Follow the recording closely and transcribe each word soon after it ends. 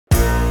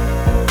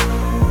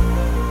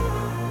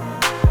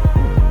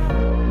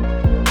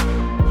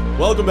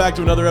Welcome back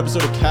to another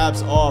episode of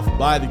Caps Off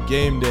by the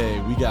Game Day.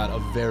 We got a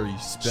very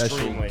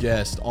special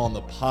guest on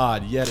the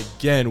pod yet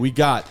again. We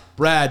got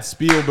Brad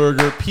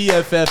Spielberger,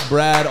 PFF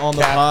Brad on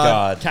the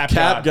pod.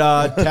 Cap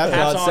God.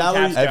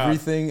 Salary.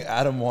 Everything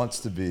Adam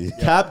wants to be.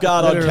 Cap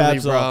God on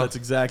Caps Off. That's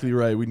exactly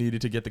right. We needed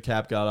to get the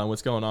Cap God on.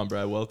 What's going on,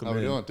 Brad? Welcome in. How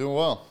we doing? Doing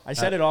well. I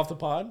said it off the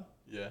pod.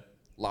 Yeah.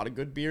 A lot of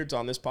good beards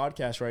on this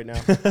podcast right now.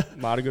 A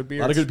lot of good beards.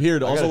 A lot of good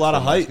beard. Also a lot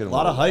of height. A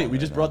lot of height. We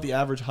just brought the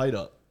average height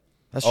up.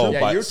 That's true.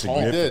 Yeah, you're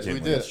tall. We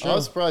did. I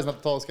was surprised not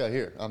the tallest guy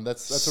here.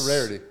 That's a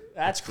rarity.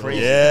 That's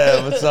crazy.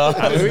 Yeah, what's up?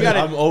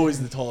 I'm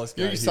always the tallest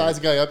guy. You size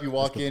a guy up, you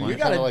walk in, you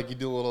kind of like you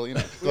do a little, We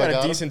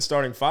got a decent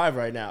starting five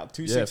right now.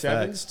 2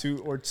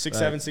 6'7s, or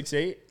 6'7",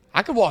 6'8".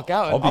 I could walk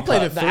out. I'll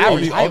play the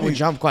average. I would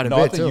jump quite a bit,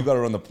 I think too. you got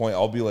to run the point.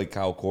 I'll be like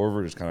Kyle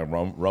Korver, just kind of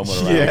roaming around.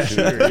 Yeah,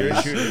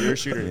 you're a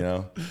shooter. You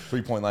know,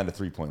 3-point line to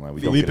 3-point line.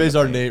 Felipe's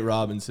our Nate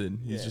Robinson.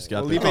 He's just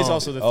got Felipe's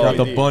also the got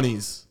the 3D.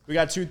 bunnies. We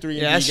got 2 3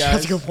 Yeah, and D that's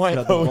guys. a good point.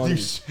 Got the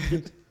bunnies.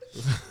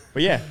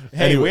 But yeah,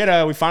 hey,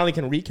 Anyway. we finally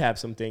can recap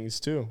some things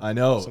too. I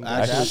know. Some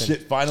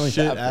Shit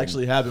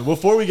actually happened.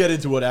 Before we get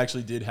into what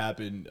actually did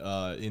happen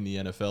in the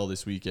NFL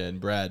this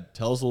weekend, Brad,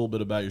 tell us a little bit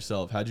about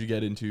yourself. How'd you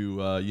get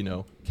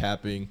into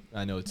capping?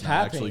 I know it's not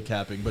actually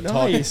capping, but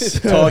Nice.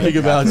 talking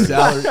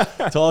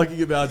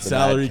about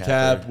salary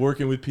cap,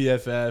 working with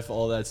PFF,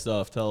 all that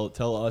stuff.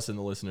 Tell us and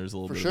the listeners a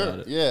little bit about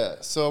it. Yeah.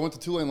 So I went to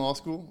Tulane Law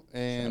School,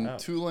 and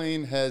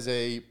Tulane has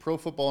a pro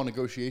football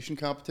negotiation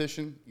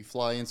competition. You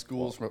fly in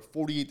schools from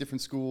 48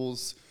 different schools,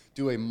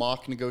 do a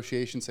mock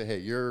negotiation, say, hey,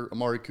 you're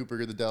Amari Cooper,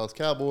 you're the Dallas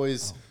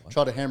Cowboys,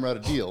 try to hammer out a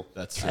deal.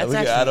 That's Look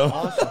at Adam.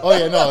 Awesome. Oh,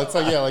 yeah, no, it's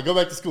like, go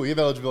back to school. You have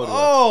eligibility.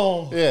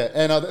 Oh, Yeah,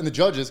 and the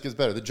judges gets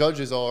better. The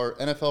judges are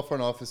NFL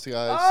front office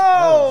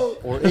guys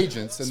or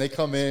agents, and they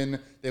come in,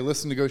 they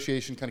listen to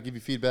negotiation, kind of give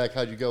you feedback,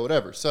 how'd you go,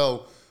 whatever.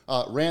 So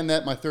ran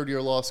that my third year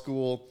of law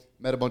school,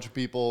 met a bunch of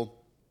people,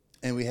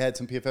 and we had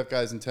some PFF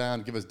guys in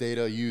town give us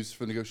data used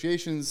for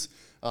negotiations,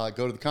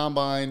 go to the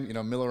combine,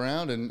 mill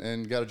around,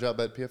 and got a job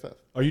at PFF.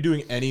 Are you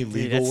doing any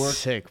legal Dude, that's work?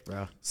 sick,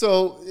 bro.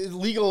 So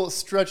legal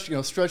stretch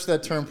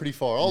that term pretty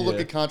far. I'll look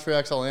Yeah. at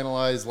contracts, I'll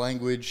analyze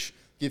language,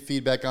 give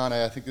feedback on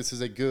it. I think this is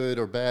a good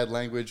or bad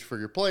language for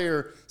your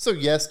player. So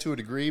yes, to a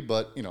degree,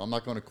 but I'm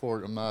not going to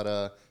court. I'm not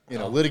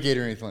litigator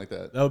or anything like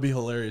that. That would be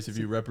hilarious if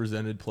you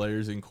represented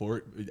players in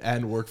court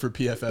and worked for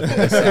PFF.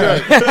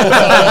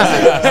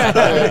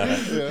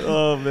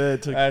 Oh man,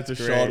 took That's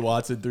Deshaun great.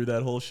 Watson through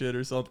that whole shit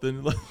or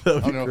something. I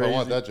don't know if I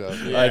want that job.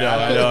 I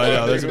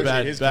know. That's a Negotiate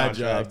bad his job.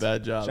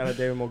 contract. Shout out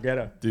David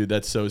Mogetta. Dude,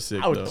 that's so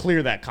sick. I would though.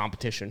 clear that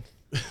competition.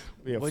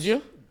 Would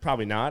you?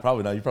 Probably not.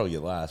 Probably not. You probably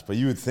get last, but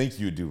you would think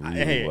you would do really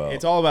Hey, well.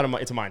 it's all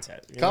about it's a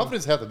mindset. you know?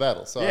 Confidence half the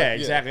battle. So Yeah,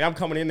 exactly. I'm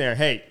coming in there.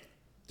 Hey,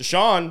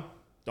 Deshaun,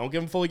 don't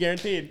give him fully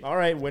guaranteed. All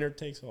right, winner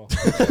takes all.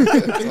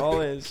 That's all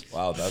it is.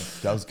 Wow,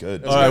 that was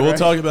good. All right, we'll right?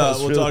 talk about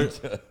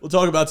That's we'll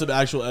talk about some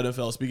actual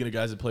NFL. Speaking of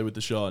guys that play with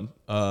Deshaun,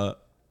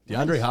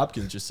 DeAndre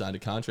Hopkins just signed a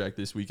contract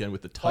this weekend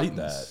with the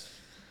Titans.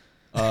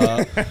 All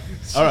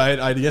right,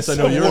 I guess I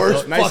know your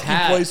worst Nice fucking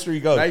hat. place where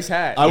you go. Nice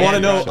hat. I want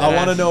to Yeah, know. I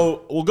want to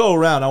know. We'll go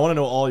around. I want to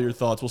know all your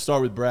thoughts. We'll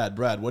start with Brad.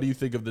 Brad, what do you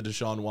think of the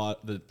Deshaun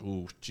Watson?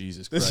 Oh,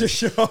 Jesus Christ!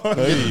 Deshaun.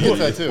 Get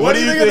that too. What do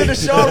you think of the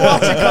Deshaun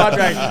Watson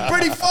contract?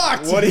 Pretty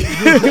fucked. What do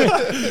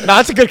you, No,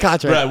 that's a good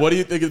contract. Brad? What do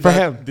you think For about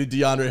him. the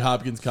DeAndre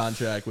Hopkins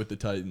contract with the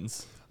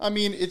Titans? I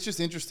mean, it's just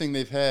interesting.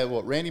 They've had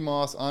Randy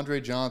Moss, Andre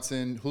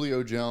Johnson,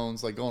 Julio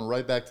Jones, like going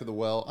right back to the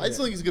well. I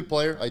still think he's a good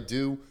player. I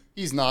do.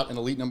 He's not an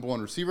elite number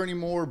 1 receiver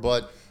anymore,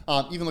 but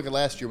even look at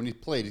last year when he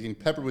played, he's getting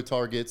peppered with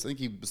targets. I think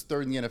he was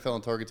third in the NFL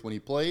in targets when he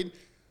played.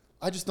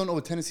 I just don't know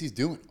what Tennessee's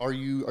doing. Are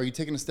you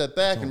taking a step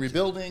back and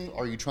rebuilding?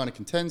 Are you trying to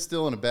contend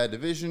still in a bad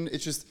division?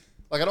 It's just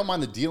like I don't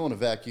mind the deal in a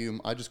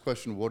vacuum. I just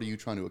question what are you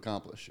trying to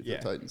accomplish if you're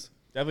the Titans.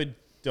 Definitely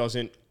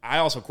doesn't. I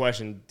also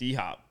question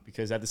D-Hop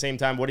because at the same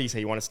time, what do you say?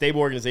 You want a stable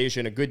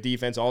organization, a good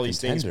defense, all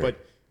these things, Contender.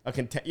 but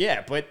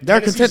but They're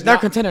Tennessee's they're not-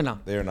 contender now.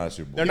 They are not a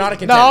Super Bowl. They're not a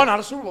contender. contender. No, not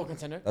a Super Bowl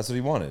contender. That's what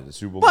he wanted. A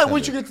Super Bowl. But contender.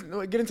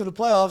 once you get into the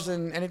playoffs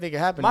and anything can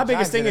happen. My The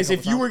biggest Giants thing did it is a if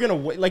couple you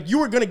were times. you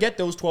were gonna get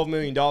those $12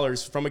 million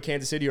from a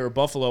Kansas City or a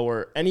Buffalo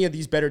or any of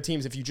these better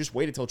teams if you just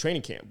waited till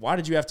training camp. Why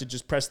did you have to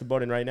just press the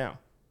button right now?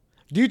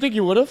 Do you think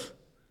you would have?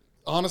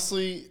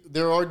 Honestly,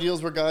 there are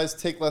deals where guys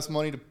take less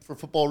money for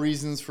football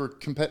reasons.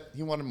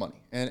 He wanted money,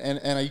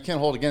 and you can't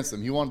hold against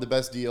him. He wanted the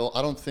best deal.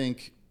 I don't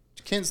think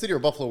Kansas City or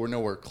Buffalo were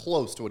nowhere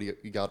close to what he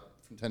got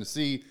from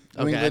Tennessee.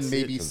 New England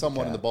maybe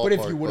somewhat in the ballpark. But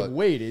if you would have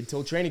waited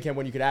till training camp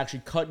when you could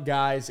actually cut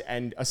guys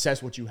and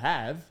assess what you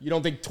have, you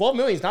don't think $12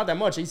 million is not that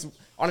much. He's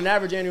on an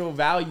average annual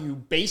value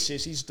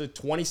basis, he's the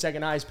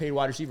 22nd highest paid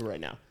wide receiver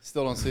right now.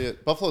 Still don't see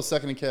it. Buffalo's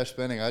second in cash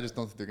spending. I just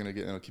don't think they're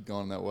going to keep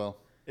going that well.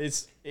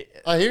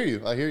 I hear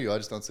you. I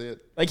just don't see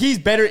it. Like he's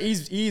better.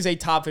 He's a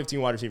top 15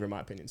 wide receiver in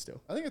my opinion.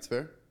 Still, I think it's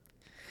fair.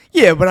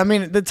 Yeah, but I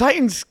mean, the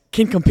Titans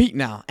can compete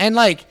now. And,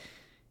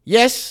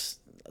 yes,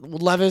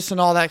 Levis and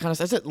all that kind of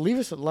stuff. Is it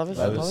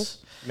Levis?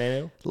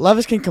 Manu?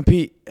 Levis can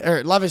compete,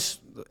 or Levis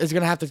is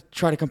going to have to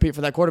try to compete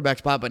for that quarterback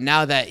spot. But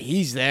now that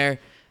he's there,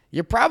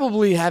 you're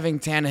probably having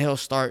Tannehill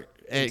start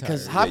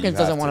because Hopkins you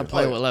doesn't have want to. to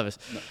play with Levis.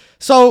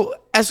 So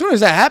as soon as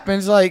that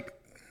happens, like,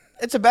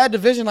 it's a bad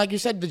division. Like you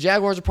said, the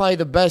Jaguars are probably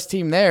the best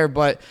team there,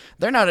 but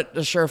they're not a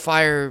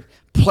surefire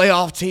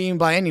playoff team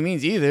by any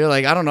means either.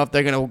 Like, I don't know if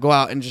they're going to go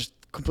out and just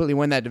completely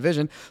win that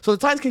division. So the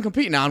Titans can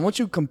compete now. And once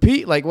you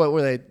compete, like, what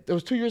were they? It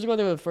was 2 years ago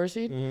they were the first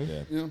seed.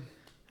 Yeah.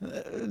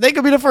 They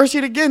could be the first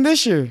seed again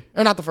this year.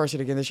 Or not the first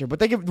seed again this year, but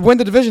they could win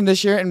the division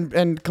this year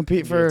and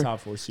compete for top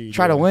 4 seed.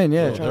 try to win,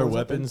 yeah. Bro, try their to win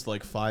weapons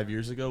like 5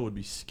 years ago would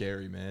be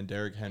scary, man.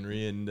 Derrick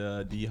Henry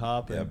and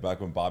D-Hop. Yeah, And back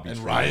when Bobby and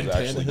Tree Ryan was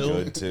actually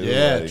Tannehill. good too.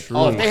 Yeah, like, true.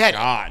 Oh, if they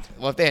had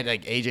if they had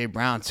like AJ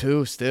Brown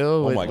too, still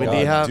Oh with, my with god,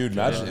 D-Hop. dude!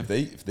 Imagine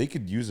if they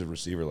could use a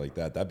receiver like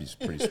that, that'd be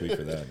pretty sweet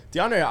for them.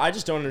 DeAndre, I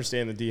just don't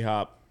understand the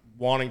D-Hop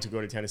wanting to go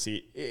to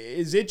Tennessee.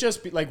 Is it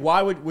just like,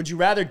 why would you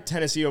rather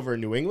Tennessee over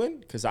New England?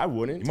 Because I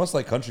wouldn't. You must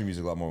like country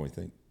music a lot more than we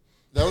think.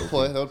 That would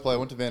play. I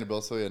went to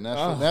Vanderbilt, so yeah,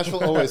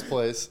 Nashville always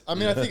plays. I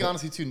mean, I think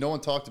honestly too, no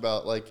one talked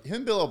about like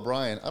him, Bill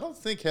O'Brien. I don't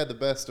think had the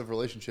best of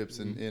relationships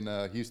in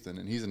Houston,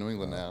 and he's in New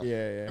England now.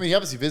 Yeah. I mean, he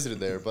obviously visited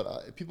there,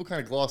 but people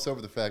kind of gloss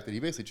over the fact that he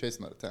basically chased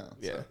him out of town.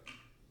 Yeah. So.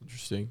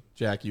 Interesting.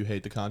 Jack, you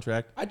hate the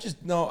contract? I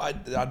just no.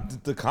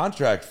 The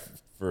contract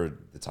for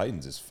the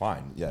Titans is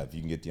fine. Yeah, if you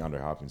can get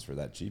DeAndre Hopkins for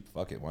that cheap,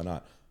 fuck it, why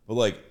not? But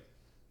like,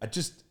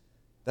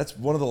 that's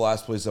one of the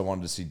last places I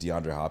wanted to see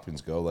DeAndre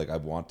Hopkins go. Like, I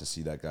want to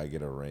see that guy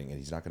get a ring, and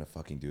he's not going to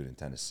fucking do it in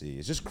Tennessee.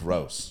 It's just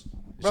gross.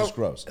 It's just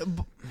gross.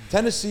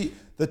 Tennessee,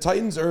 the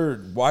Titans are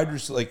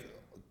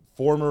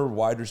former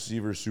wide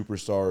receiver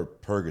superstar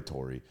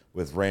purgatory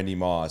with Randy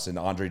Moss and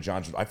Andre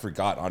Johnson. I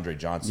forgot Andre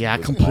Johnson. Yeah, I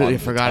was completely on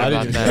forgot the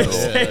about Titans.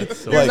 that. Yeah, that's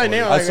so Here's my funny.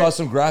 name. I saw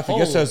some graphic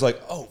yesterday. I was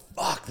like, "Oh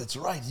fuck, that's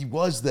right. He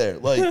was there."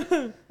 Like,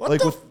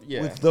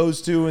 with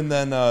those two, and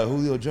then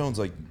Julio Jones.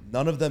 Like,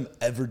 none of them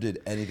ever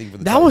did anything for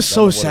the. That Titans. was I so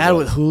don't know what it sad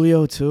was. with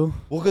Julio too.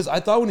 Well, because I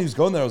thought when he was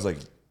going there, I was like,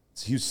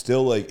 he was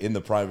still like in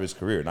the prime of his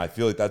career, and I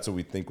feel like that's what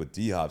we think with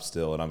D-Hop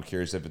still. And I'm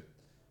curious if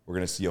we're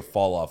gonna see a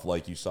fall off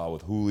like you saw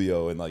with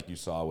Julio and like you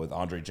saw with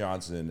Andre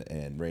Johnson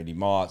and Randy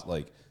Moss.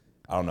 Like,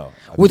 I don't know.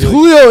 I With feel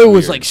Julio, it's it was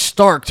weird. like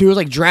stark too. It was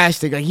like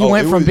drastic. Like he Oh,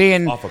 went it from was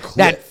being off a cliff.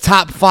 that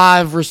top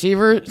 5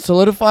 receiver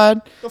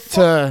solidified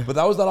to But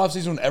that was that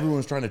offseason when everyone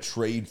was trying to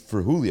trade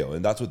for Julio,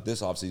 and that's what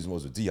this offseason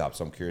was with D-Hop.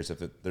 So I'm curious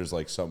if there's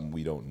like something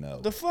we don't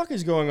know. The fuck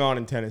is going on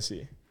in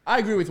Tennessee? I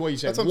agree with what you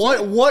said. That's what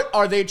I'm saying. What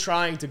are they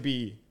trying to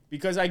be?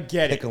 Because I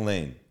get Pick it. a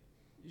lane.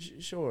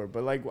 Sure,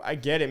 but like I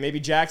get it. Maybe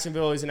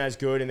Jacksonville isn't as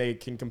good and they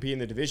can compete in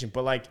the division,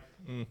 but like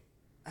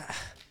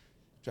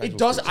it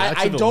does. I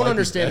Jacksonville don't might be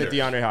understand the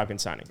better. DeAndre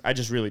Hopkins signing. I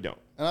just really don't.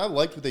 And I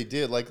liked what they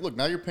did. Like, look,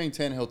 now you're paying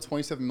Tannehill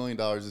 $27 million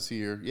this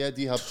year. Yeah,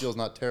 D-Hop's deal's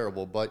not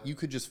terrible, but you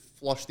could just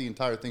flush the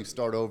entire thing,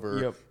 start over,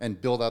 Yep. and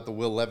build out the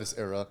Will Levis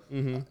era.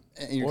 And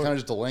you're kind of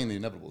just delaying the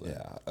inevitable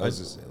there. Yeah, I was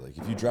just saying, like,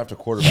 if you draft a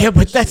quarterback, yeah, but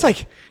next that's year-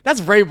 like that's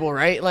Vrabel,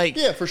 right? Like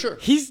Yeah, for sure.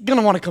 he's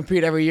gonna want to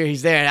compete every year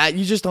he's there.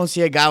 You just don't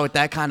see a guy with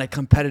that kind of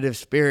competitive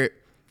spirit.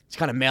 Just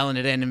kind of mailing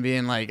it in and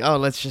being like, oh,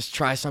 let's just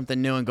try something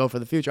new and go for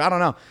the future. I don't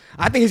know.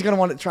 I think he's going to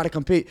want to try to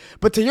compete.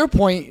 But to your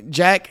point,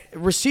 Jack,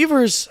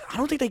 receivers, I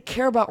don't think they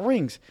care about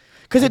rings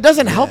because it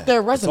doesn't help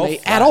their resume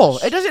all at all.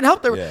 flash. It doesn't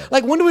help their Yeah.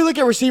 like. When do we look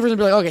at receivers and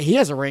be like, okay, he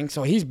has a ring,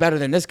 so he's better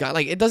than this guy?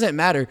 Like, it doesn't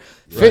matter.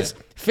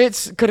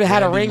 Fitz could have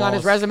had a Randy ring on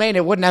his Moss. resume and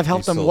it wouldn't have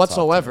helped He's him still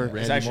whatsoever. top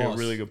 10, It's Randy actually Moss. a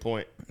really good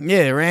point.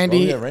 Yeah, Oh, Randy.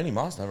 yeah, Randy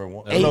Moss never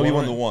won. Hey, No, he he won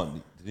won. the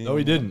one. Did he No,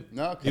 he didn't.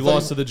 No, He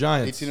lost to the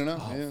Giants.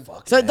 18-0. Yeah.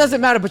 So it doesn't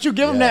matter, but you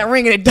give him Yeah. that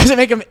ring and it doesn't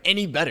make him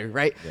any better,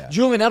 right? Yeah.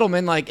 Julian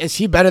Edelman, like, is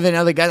he better than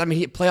other guys? I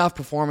mean, playoff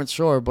performance,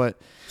 sure, but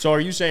So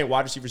are you saying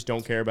wide receivers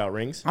don't care about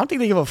rings? I don't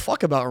think they give a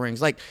fuck about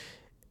rings. Like,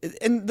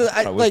 and with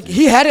like you.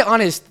 he had it on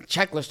his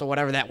checklist or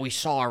whatever that we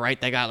saw, right?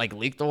 That got like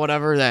leaked or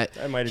whatever. That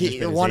That might have he just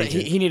been his wanted.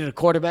 agent. He needed a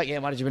quarterback. Yeah,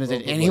 it might have just been his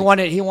agent. but And like-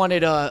 he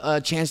wanted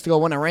a chance to go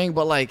win a ring,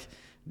 but like,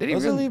 did he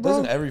really, bro?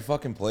 Doesn't every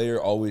fucking player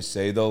always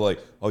say though, like,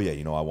 oh yeah,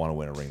 you know, I want to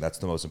win a ring. That's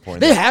the most important.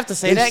 They thing. have to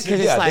say that 'cause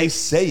it's yeah, they like-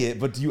 say it,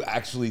 but do you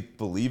actually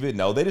believe it?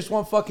 No, they just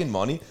want fucking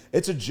money.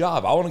 It's a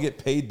job. I want to get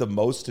paid the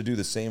most to do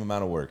the same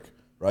amount of work,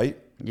 right?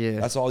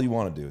 Yeah. that's all you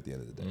want to do at the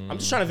end of the day. I'm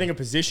just trying to think of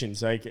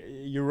positions. Like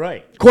you're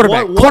right.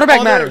 Quarterback.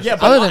 Quarterback matters. Yeah,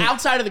 Other but than-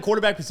 outside of the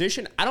quarterback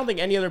position, I don't think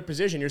any other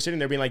position you're sitting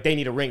there being like they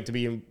need a ring to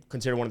be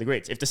considered one of the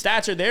greats. If the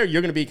stats are there,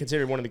 you're going to be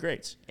considered one of the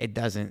greats. It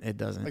doesn't. It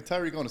doesn't. Like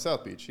Tyree going to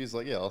South Beach. He's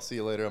like, yeah, I'll see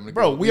you later. I'm gonna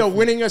Bro, go we are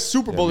winning a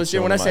Super Bowl we this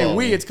year. When I showed say them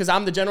we, all. it's because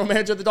I'm the general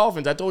manager of the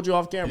Dolphins. I told you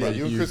off camera. Yeah,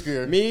 you and Chris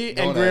Greer. Me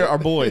going and Greer at it. are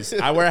boys.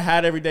 I wear a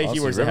hat every day. He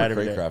Honestly, wears a River hat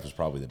every day. Craycraft is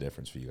probably the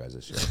difference for you guys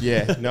this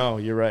year. Yeah, no,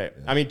 you're right.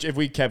 I mean, if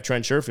we kept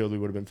Trent Sherfield, we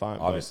would have been fine.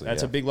 but Obviously,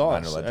 that's yeah. a big Niner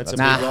loss. legend. That's a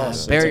That's big Nah, loss.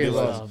 That's a very big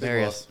low. loss.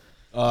 Very loss.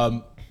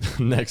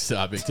 Next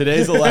topic.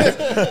 Today's the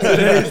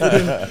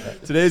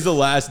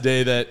last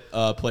day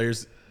that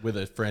players with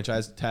a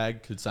franchise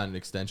tag could sign an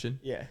extension.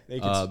 Yeah, they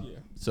could. Yeah.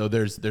 So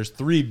there's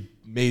 3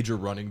 major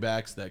running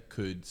backs that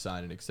could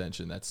sign an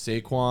extension. That's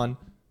Saquon,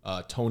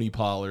 Tony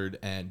Pollard,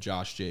 and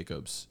Josh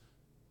Jacobs.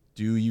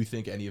 Do you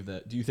think any of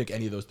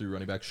those 3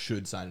 running backs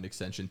should sign an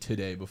extension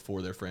today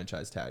before their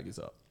franchise tag is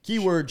up?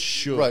 Keyword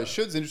should. Right,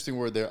 should's an interesting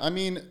word there. I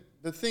mean,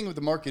 the thing with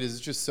the market is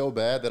it's just so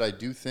bad that I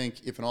do think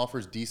if an offer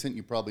is decent,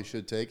 you probably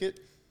should take it.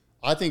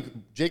 I think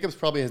Jacobs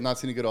probably has not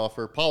seen a good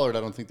offer. Pollard,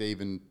 I don't think they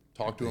even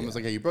talked to him. It's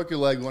like, hey, you broke your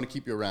leg. We want to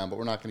keep you around, but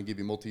we're not going to give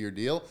you a multi-year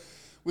deal.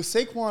 With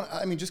Saquon,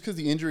 I mean, just because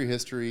the injury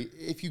history,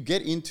 if you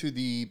get into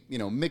the,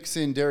 mix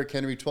in Derrick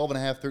Henry,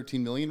 12.5,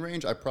 13 million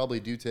range, I probably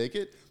do take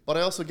it. But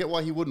I also get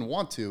why he wouldn't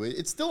want to.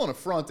 It's still an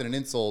affront and an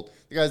insult.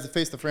 The guys that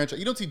face the franchise.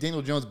 You don't see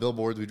Daniel Jones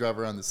billboards. We drive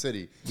around the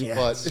city. Yeah,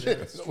 but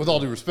with all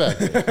due respect.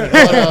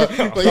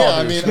 but yeah,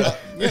 I mean,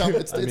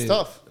 it's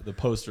tough. The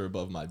poster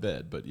above my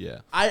bed, but yeah.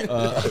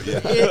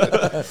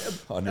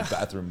 On your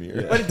bathroom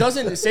mirror. But it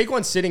doesn't.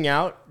 Saquon sitting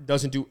out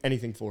doesn't do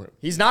anything for him.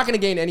 He's not going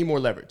to gain any more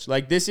leverage.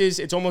 Like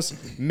it's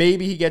almost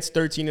maybe he gets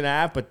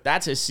 13.5, but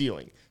that's his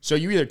ceiling. So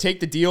you either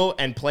take the deal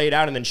and play it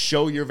out and then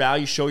show your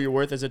value, show your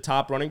worth as a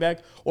top running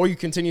back, or you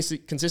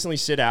consistently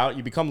sit out.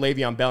 You become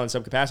Le'Veon Bell in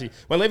some capacity.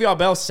 When Le'Veon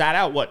Bell sat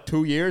out,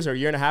 2 years or a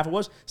year and a half it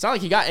was? It's not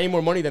like he got any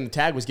more money than the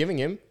tag was giving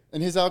him.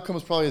 And his outcome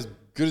is probably as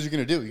good as you're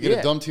going to do. You get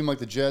a dumb team like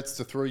the Jets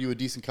to throw you a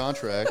decent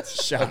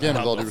contract. Again,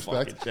 with all due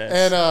respect.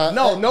 And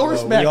no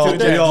respect to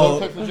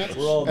the Jets.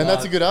 And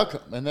that's a good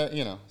outcome. And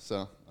that,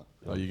 so...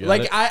 Oh, you got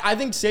it? I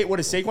think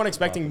what is Saquon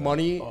expecting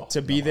money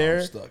to be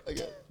there?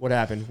 What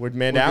happened? We're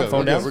man down,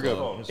 phone down. We're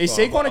good. Is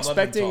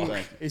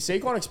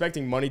Saquon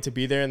expecting money to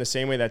be there in the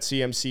same way that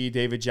CMC,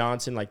 David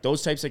Johnson, like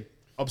those types of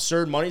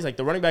absurd monies? Like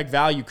the running back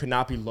value could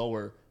not be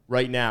lower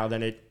right now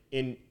than it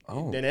in. I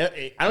don't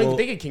even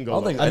think it can go. I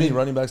don't think any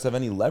running backs have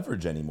any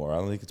leverage anymore. I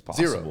don't think it's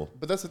possible. Zero.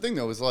 But that's the thing,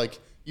 though, is like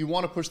you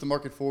want to push the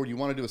market forward. You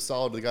want to do a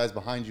solid to the guys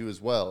behind you as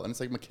well. And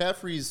it's like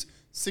McCaffrey's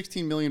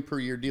 $16 million per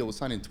year deal was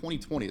signed in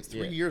 2020. It's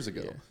 3 years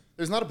ago. Yeah.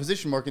 There's not a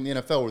position mark in the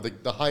NFL where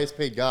the highest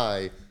paid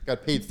guy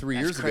got paid 3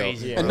 years ago.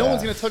 And no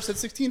one's going to touch that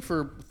 16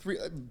 for 3.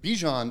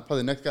 Bijan, probably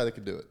the next guy that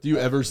could do it. Do you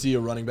ever see a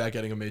running back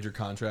getting a major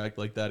contract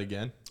like that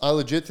again? I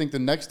legit think the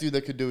next dude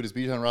that could do it is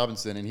Bijan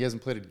Robinson, and he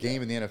hasn't played a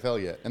game in the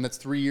NFL yet. And that's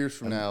 3 years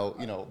from now,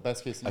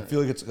 best case scenario. I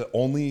feel like it's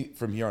only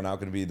from here on out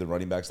going to be the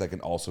running backs that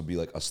can also be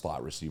like a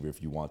slot receiver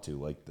if you want to.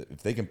 Like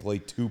if they can play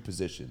 2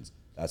 positions,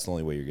 that's the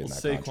only way you're getting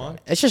that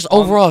contract. It's just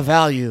overall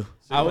value.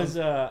 I was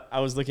reading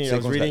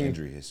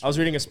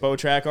a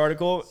Spotrac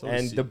article,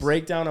 and the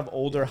breakdown of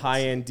older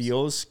high-end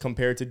deals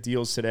compared to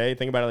deals today.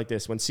 Think about it like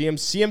this: when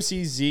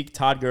CMC, Zeke,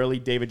 Todd Gurley,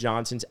 David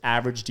Johnson's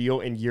average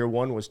deal in year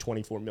 1 was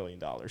 $24 million.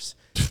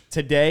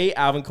 Today,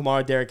 Alvin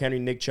Kamara, Derrick Henry,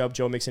 Nick Chubb,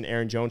 Joe Mixon,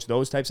 Aaron Jones,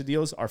 those types of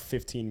deals are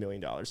 $15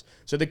 million.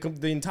 So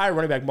the entire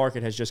running back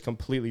market has just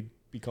completely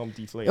become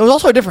deflated. It was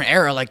also a different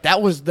era. Like that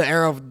was the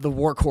era of the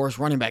workhorse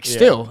running back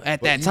still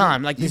at that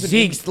time. Like the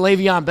Zeke's, the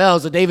Le'Veon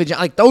Bells, the David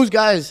Johnson, like those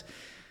guys.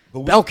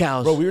 Bell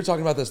cows. Bro, we were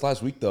talking about this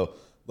last week, though.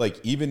 Like,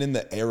 even in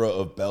the era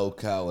of bell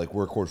cow, like,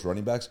 workhorse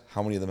running backs,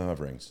 how many of them have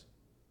rings?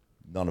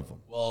 None of them.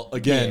 Well,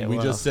 again, we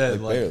just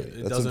said,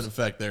 it doesn't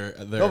affect their...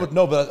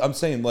 No, but I'm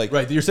saying, like...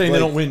 Right, you're saying they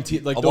don't win. Those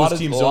teams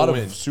don't win. A lot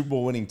of Super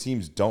Bowl winning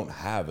teams don't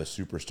have a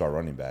superstar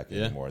running back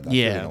anymore. And that's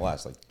really in the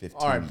last, 15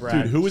 All right,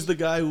 Brad. Dude, who was the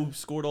guy who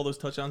scored all those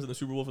touchdowns in the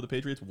Super Bowl for the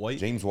Patriots? White?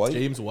 James White?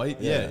 James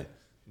White, yeah.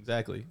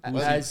 Exactly. He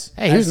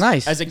was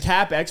nice. As a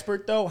cap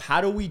expert, though,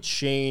 how do we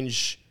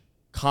change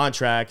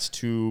contracts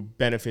to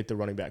benefit the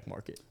running back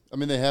market? I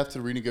mean, they have to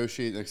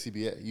renegotiate like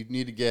CBA. You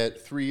need to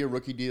get 3-year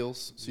rookie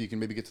deals so you can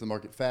maybe get to the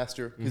market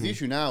faster. Because the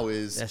issue now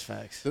is that's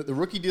facts. The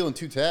rookie deal and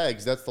 2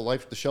 tags. That's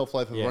the shelf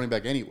life of a running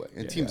back anyway,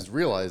 and teams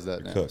realize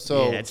that now.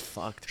 So it's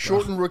fucked.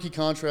 Shorten rookie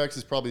contracts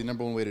is probably the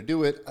number one way to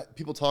do it.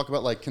 People talk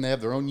about like, can they have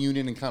their own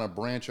union and kind of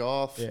branch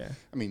off? Yeah.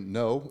 I mean,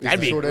 no.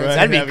 That'd be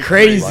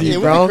crazy,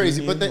 bro. It would be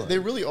crazy, but they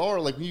really are.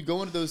 Like when you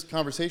go into those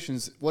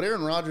conversations, what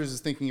Aaron Rodgers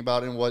is thinking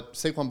about and what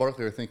Saquon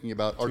Barkley are thinking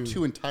about are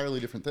 2 entirely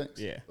different things.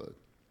 Yeah.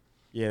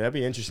 Yeah, that'd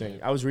be interesting.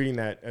 I was reading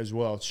that as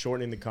well,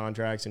 shortening the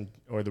contracts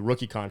or the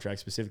rookie contract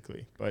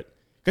specifically. But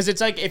because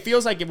it's like it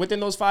feels like within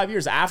those 5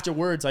 years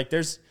afterwards, like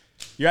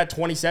you're at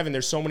 27.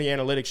 There's so many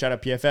analytics, shout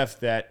out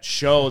PFF, that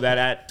show that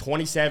at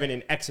 27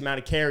 and X amount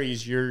of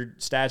carries, your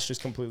stats just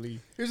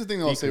completely. Here's the thing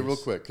that I'll say real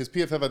quick, because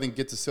PFF I think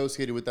gets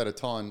associated with that a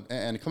ton.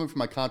 And coming from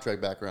my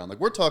contract background, like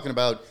we're talking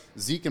about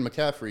Zeke and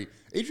McCaffrey.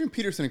 Adrian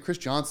Peterson and Chris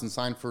Johnson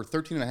signed for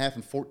 $13.5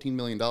 and $14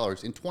 million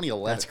in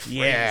 2011. That's crazy.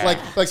 Yeah. Like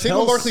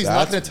Saquon Barkley's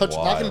not going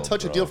to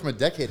touch a deal from a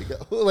decade ago.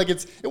 Like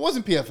it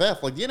wasn't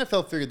PFF. Like the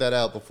NFL figured that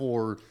out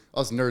before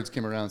us nerds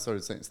came around and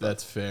started saying stuff.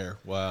 That's fair.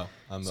 Wow.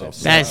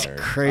 That's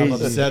crazy. I'm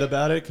upset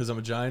about it because I'm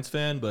a Giants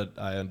fan, but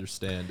I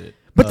understand it.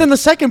 But then the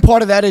second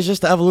part of that is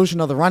just the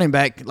evolution of the running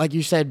back. Like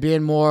you said,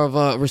 being more of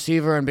a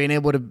receiver and being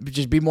able to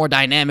just be more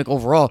dynamic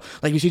overall.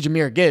 Like you see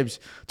Jahmyr Gibbs,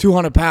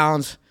 200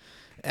 pounds.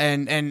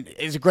 And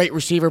is a great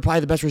receiver,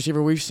 probably the best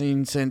receiver we've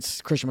seen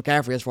since Christian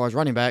McCaffrey as far as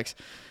running backs.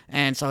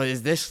 And so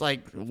is this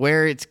like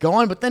where it's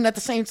going? But then at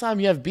the same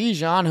time, you have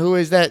Bijan, who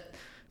is that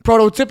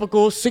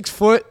prototypical 6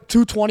 foot,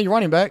 220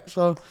 running back.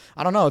 So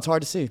I don't know. It's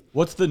hard to see.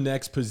 What's the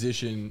next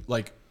position?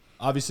 Like,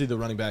 obviously the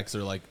running backs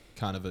are like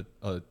kind of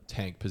a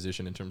tank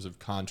position in terms of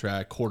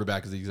contract.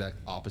 Quarterback is the exact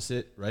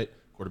opposite, right?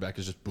 Quarterback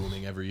is just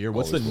booming every year.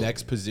 What's the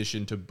next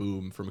position to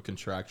boom from a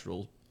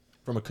contractual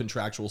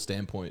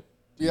standpoint?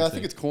 Yeah, I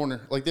think it's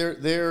corner. Like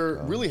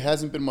there really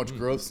hasn't been much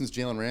growth since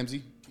Jalen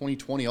Ramsey.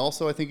 2020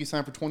 also, I think he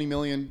signed for $20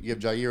 million. You have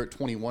Jair at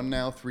 21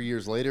 now, 3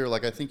 years later.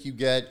 Like I think you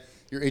get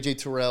your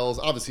AJ Terrells,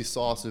 obviously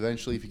Sauce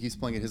eventually if he keeps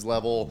playing at his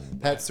level.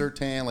 Pat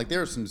Surtain, like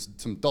there are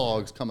some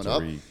dogs coming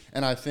up,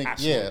 and I think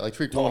like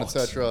Tariq Cohen,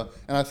 etc.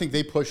 And I think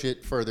they push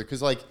it further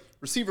because like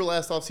receiver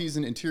last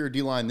offseason, interior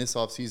D line this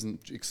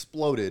offseason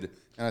exploded.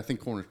 And I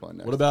think corner's probably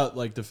next. What about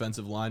like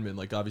defensive linemen?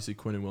 Like obviously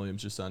Quinnen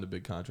Williams just signed a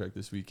big contract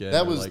this weekend.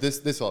 That was like, this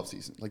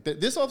offseason. Like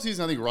this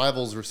offseason, I think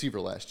rivals receiver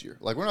last year.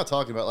 Like we're not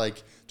talking about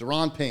like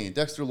Deron Payne,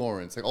 Dexter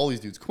Lawrence, like all these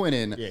dudes.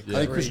 Quinnen. I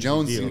think Chris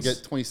Jones is gonna get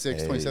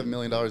 $27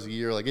 million a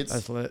year. Like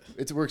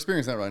we're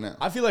experiencing that right now.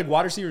 I feel like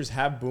wide receivers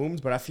have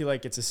booms, but I feel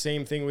like it's the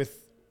same thing with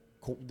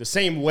the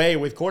same way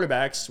with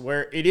quarterbacks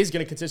where it is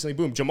going to consistently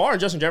boom. Jamar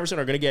and Justin Jefferson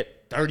are going to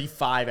get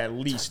 35 at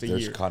least a year.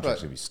 Their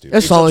contracts going to be stupid.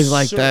 It's always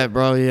like that,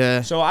 bro.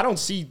 Yeah. So I don't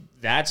see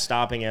that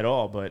stopping at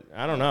all, but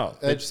I don't know.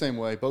 Edge same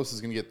way. Bosa's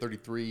going to get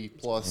 33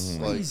 plus.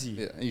 Crazy.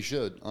 Like, yeah, he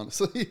should,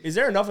 honestly. Is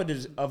there enough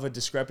of a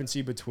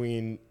discrepancy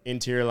between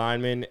interior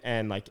linemen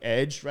and like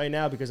edge right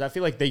now? Because I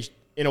feel like they,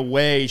 in a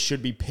way,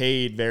 should be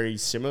paid very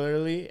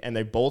similarly, and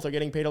they both are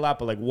getting paid a lot.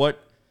 But like,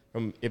 what?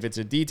 If it's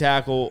a D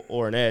tackle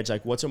or an edge,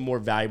 like what's a more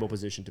valuable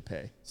position to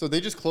pay? So they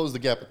just closed the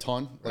gap a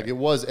ton. Like it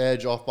was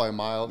edge off by a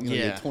mile. You know,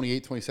 you get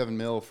 28, 27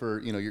 mil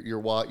for your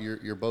Watt,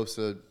 your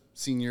Bosa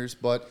seniors.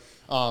 But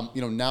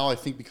now I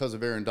think because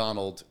of Aaron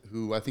Donald,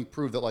 who I think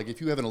proved that like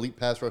if you have an elite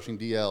pass rushing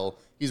DL,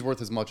 he's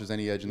worth as much as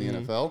any edge in the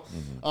NFL.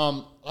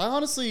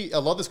 I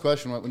love this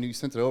question when you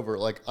sent it over.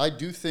 Like I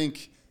do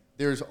think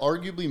there's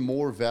arguably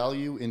more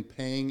value in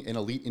paying an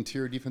elite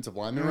interior defensive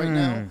lineman right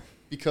now.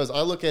 Because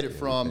I look at it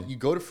from you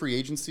go to free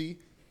agency,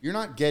 you're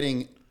not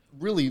getting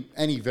really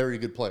any very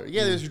good player.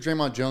 Yeah, there's your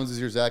Draymond Joneses,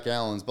 your Zach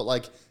Allens, but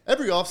like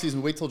every offseason, we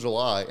wait till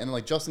July, and then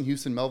like Justin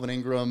Houston, Melvin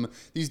Ingram,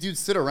 these dudes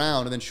sit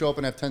around and then show up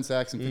and have 10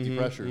 sacks and 50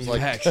 pressures.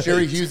 Like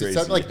Jerry Hughes,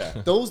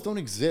 those don't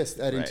exist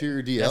at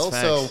interior DL.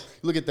 So you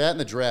look at that in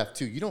the draft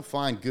too. You don't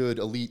find good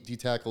elite D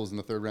tackles in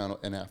the third round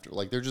and after.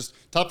 Like they're just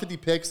top 50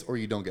 picks or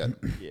you don't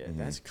get them. Yeah,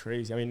 that's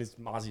crazy. I mean, it's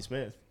Mozzie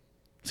Smith.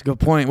 That's a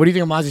good point. What do you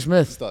think of Mozzie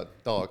Smith? Stud,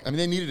 dog. I mean,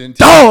 they needed an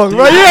dog,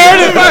 bro. You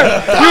heard it, bro.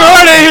 You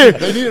heard it here.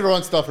 They needed to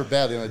run stuffer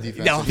badly on the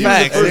defense. No,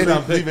 facts.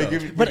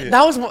 But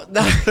that was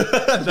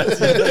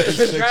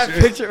draft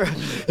picture.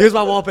 Here's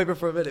my wallpaper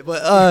for a minute.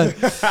 But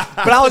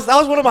that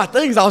was one of my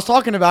things. I was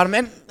talking about him,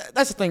 and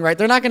that's the thing, right?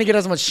 They're not going to get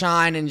as much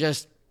shine and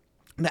just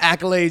the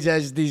accolades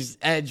as these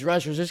edge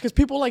rushers, just because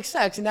people like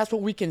sacks, and that's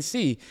what we can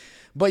see.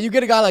 But you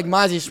get a guy like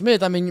Mozzie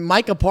Smith. I mean,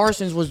 Micah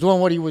Parsons was doing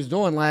what he was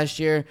doing last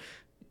year.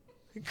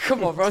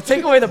 Come on, bro.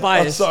 Take away the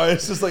bias. I'm sorry.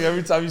 It's just like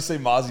every time you say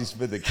Mozzie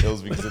Smith, it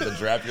kills me because at the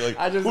draft, you're like,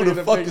 who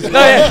the fuck is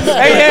that?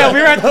 Hey, we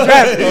were at the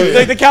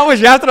draft. The Cowboys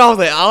drafted, I was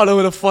like, I don't know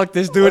who the fuck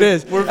this dude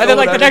is. And then,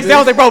 like, the next day, I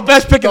was like, bro,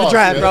 best pick in the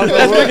draft, bro.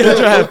 Best pick in the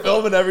draft. We're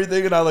filming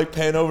everything, and I, like,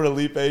 pan over to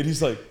Lipe, and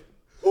he's like,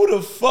 who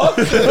the fuck?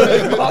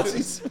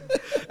 Mozzie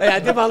Smith. Hey, I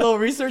did my little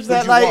research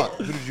that night.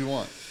 Who did you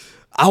want?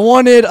 I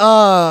wanted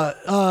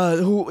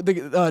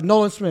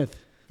Nolan Smith.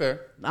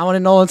 Fair. I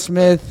wanted Nolan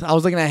Smith. I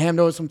was looking at him.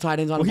 There was some tight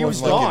ends on the board. He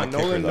was gone.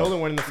 Nolan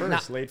went in the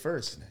first, late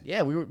first.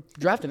 Yeah, we were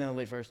drafting in the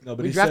late first. No,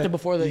 but we drafted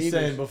before the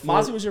Eagles.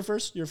 Mozzie was your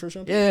first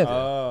round pick? Yeah.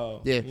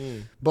 Oh. Yeah.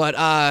 But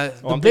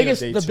the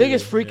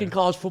biggest freak in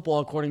college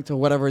football, according to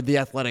whatever the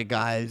Athletic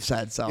guy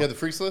said. So. Yeah, the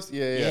freaks list?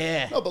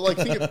 Yeah. No, but like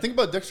think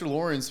about Dexter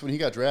Lawrence when he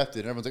got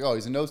drafted. And everyone's like, oh,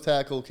 he's a nose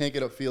tackle, can't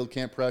get upfield,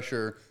 can't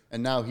pressure.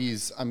 And now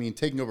he's,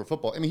 taking over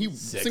football. I mean, he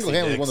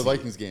single-handedly won the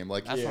Vikings game.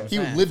 Like, he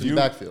lived in the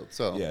backfield.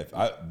 So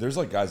there's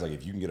like guys like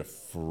if you can get a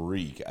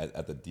freak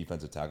at the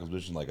defensive tackle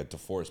position, like a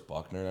DeForest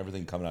Buckner and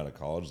everything coming out of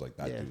college, like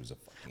that dude was a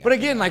fucking. But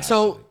again, like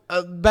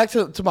back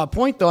to my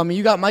point though. I mean,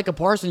 you got Micah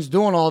Parsons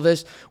doing all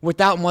this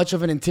without much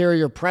of an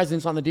interior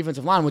presence on the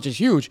defensive line, which is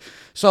huge.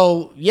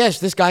 So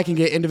yes, this guy can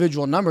get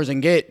individual numbers and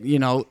get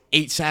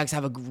 8 sacks,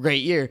 have a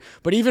great year.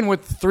 But even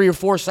with 3 or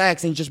 4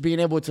 sacks and just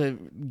being able to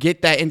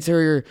get that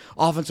interior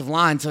offensive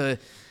line to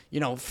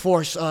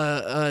force you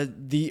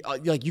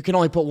can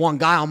only put one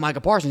guy on Micah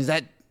Parsons.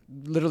 That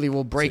literally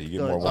will break the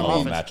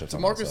matchups.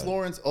 DeMarcus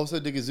Lawrence, Osa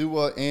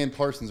Digizua, and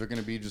Parsons are going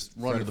to be just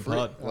running the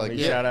pod.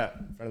 Shout out,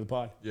 friend of the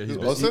pod. Yeah, he's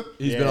been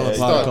on the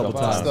pod a couple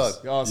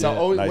times.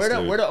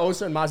 Where do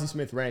Osa and Mozzie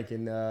Smith rank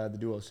in the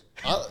duos?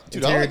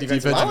 Dude, I like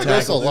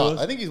Osa a lot.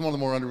 I think he's one of the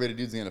more underrated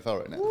dudes in the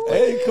NFL right now.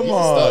 Hey, come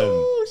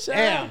on.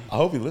 Damn. I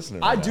hope you're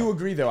listening. I do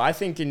agree, though. I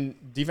think in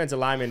defensive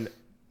linemen,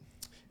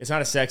 it's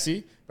not as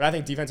sexy, but I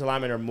think defensive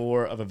linemen are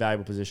more of a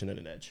valuable position than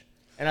an edge.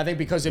 And I think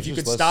because if you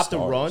could stop the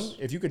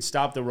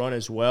run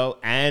as well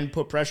and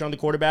put pressure on the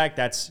quarterback,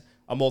 that's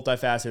a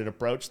multifaceted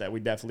approach that we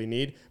definitely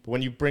need. But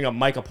when you bring up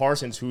Micah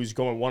Parsons, who's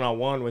going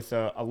one-on-one with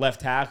a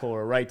left tackle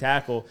or a right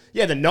tackle,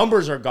 the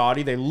numbers are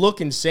gaudy. They look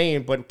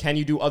insane, but can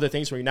you do other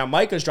things for you? Now,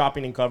 Micah's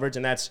dropping in coverage,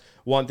 and that's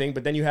one thing.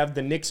 But then you have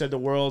the Knicks of the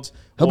world.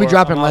 He'll be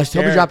dropping less.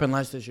 He'll be dropping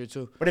less this year,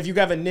 too. But if you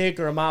have a Nick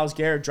or a Myles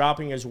Garrett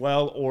dropping as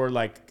well, or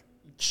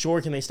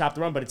sure, can they stop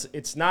the run? But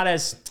it's not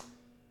as...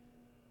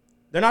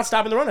 They're not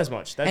stopping the run as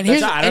much. I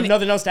have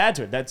nothing else to add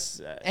to it.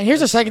 And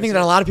here's the second thing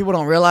that a lot of people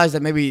don't realize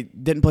that maybe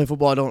didn't play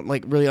football, don't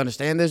really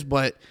understand this,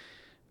 but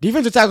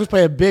defensive tackles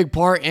play a big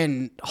part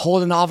in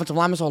holding the offensive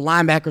linemen so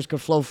linebackers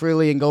could flow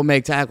freely and go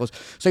make tackles.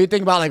 So you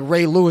think about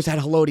Ray Lewis had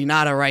Haloti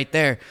Ngata right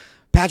there.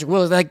 Patrick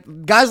Willis.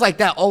 Like guys like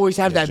that always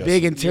have that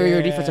big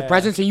interior defensive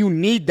presence, and you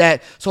need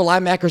that so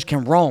linebackers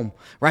can roam,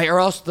 right? Or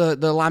else the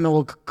lineman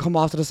will come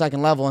off to the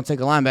second level and take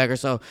a linebacker.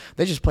 So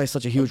they just play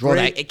such a huge role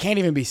that it can't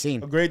even be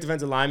seen. A great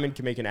defensive lineman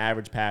can make an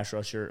average pass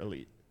rusher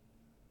elite.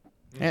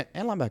 And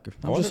linebacker.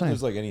 I wonder if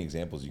there's like any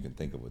examples you can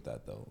think of with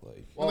that though.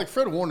 Like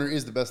Fred Warner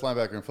is the best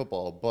linebacker in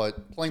football,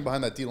 but playing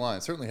behind that D line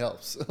certainly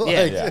helps.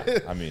 Yeah.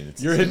 I mean,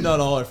 you're hitting on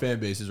all our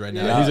fan bases right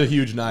now. He's a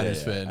huge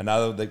Niners fan. And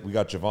now that we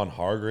got Javon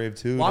Hargrave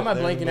too. Why am I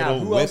blanking out?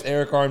 Who with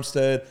Eric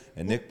Armstead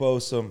and Nick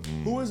Bosa.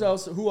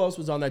 Who else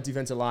was on that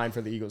defensive line for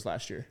the Eagles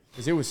last year?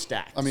 Because it was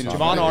stacked. I mean,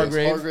 Javon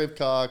Hargrave,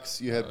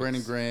 Cox. You had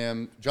Brandon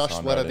Graham, Josh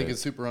Sweat. I think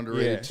is super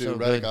underrated too. So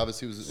Reddick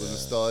obviously was a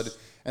stud.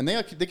 And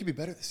they could be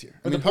better this year.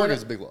 I mean,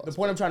 Hargrave's a big loss. The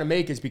point I'm trying to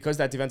make is because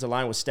that defensive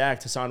line was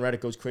stacked, Hassan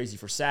Reddick goes crazy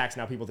for sacks.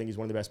 Now people think he's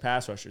one of the best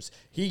pass rushers.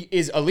 He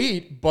is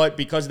elite, but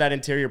because of that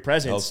interior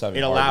presence,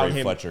 it allowed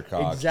him. Fletcher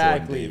Cox,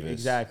 exactly.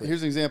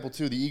 Here's an example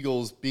too. The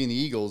Eagles being the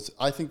Eagles,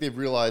 I think they've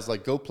realized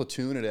like go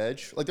platoon at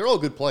edge. Like they're all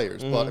good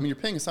players, but I mean you're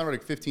paying Hassan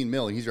Reddick $15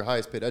 million. He's your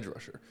highest paid edge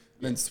rusher.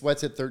 And then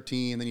Sweat's at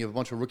 13. Then you have a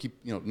bunch of rookie,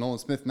 Nolan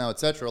Smith now,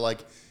 etc. Like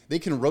they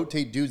can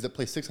rotate dudes that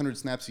play 600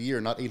 snaps a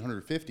year, not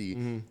 850,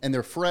 and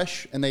they're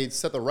fresh. And they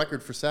set the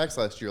record for sacks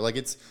last year. Like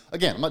it's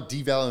again, I'm not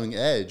devaluing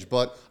edge,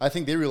 but I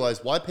think they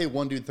realized why pay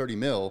one dude $30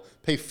 million,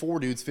 pay four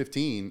dudes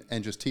 15,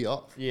 and just tee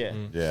off. Yeah,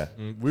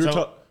 We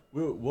were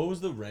what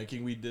was the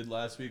ranking we did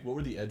last week? What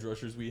were the edge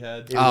rushers we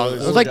had? It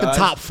was like the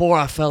top four.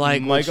 I felt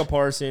like Micah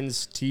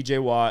Parsons, T.J.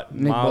 Watt,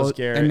 Myles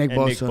Garrett, and Nick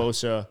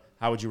Bosa.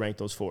 How would you rank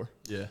those four?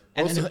 Yeah.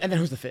 And then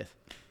who's the fifth?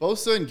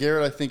 Bosa and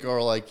Garrett, I think,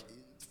 are like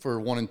for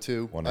 1 and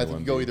 2. I think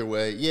you go either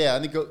way. Yeah, I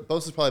think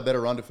Bosa's probably a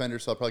better run defender,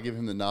 so I'll probably give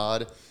him the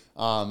nod.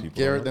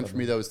 Garrett, then for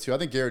me, that was 2. I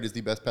think Garrett is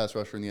the best pass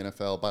rusher in the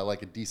NFL by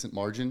like a decent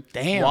margin.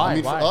 Damn. I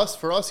mean,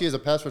 for us, he has a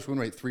pass rush win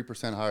rate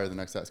 3% higher than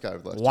the next guy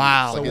of last year.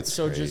 Wow. Like it's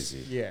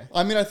crazy.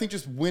 I mean, I think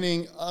just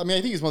winning. I mean,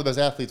 I think he's one of the best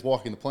athletes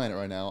walking the planet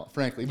right now.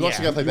 Frankly, if you watch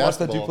the guy play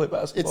basketball, that dude play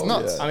basketball, it's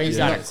nuts. I mean, he's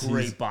got a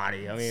great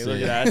body. I mean,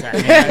 look at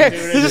that.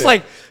 He's just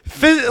like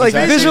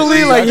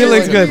visually, like he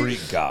looks good.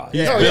 He's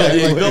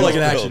built like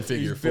an action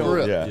figure. For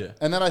real. Yeah.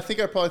 And then I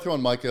think I'd probably throw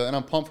in Micah, and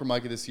I'm pumped for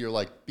Micah this year.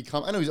 Like,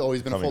 I know he's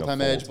always been a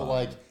full-time edge, but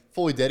like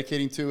fully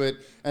dedicating to it.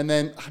 And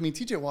then, I mean,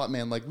 T.J. Watt,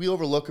 man, like we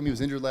overlook him. He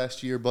was injured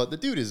last year, but the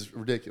dude is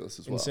ridiculous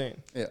as well.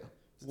 Insane. Yeah,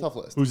 it's a tough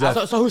list. Who's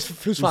that? So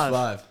who's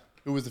five?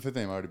 Who was the fifth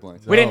name? I already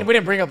blanked. We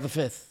didn't bring up the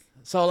fifth.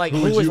 So like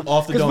who was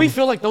off the dome? Because we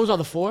feel like those are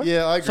the four.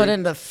 Yeah, I agree. So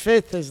then the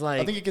fifth is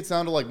like I think it gets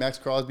down to like Max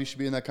Crosby should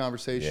be in that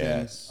conversation.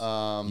 Yes.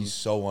 He's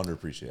so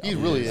underappreciated. He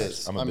really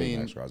is. I'm a big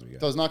Max Crosby guy.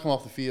 Does not come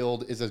off the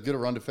field. Is as good a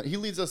run defense. He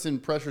leads us in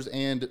pressures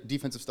and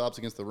defensive stops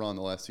against the run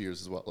the last 2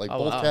 years as well. Like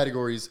both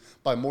categories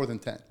by more than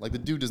 10. Like the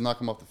dude does not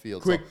come off the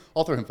field. So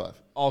I'll throw him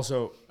 5.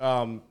 Also,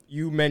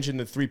 you mentioned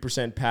the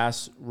 3%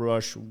 pass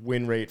rush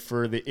win rate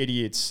for the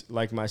idiots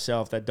like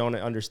myself that don't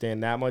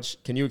understand that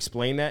much. Can you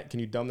explain that? Can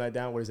you dumb that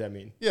down? What does that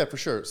mean? Yeah, for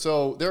sure.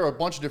 So there are a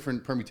bunch of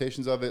different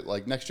permutations of it.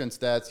 Like Next Gen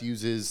Stats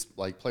uses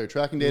like player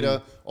tracking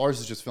data. Ours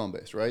is just film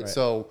based, right?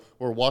 So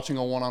we're watching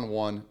a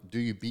one-on-one. Do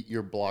you beat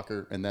your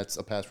blocker? And that's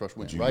a pass rush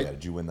win, right?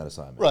 Did you win that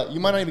assignment? Right.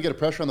 You might not even get a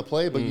pressure on the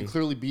play, but you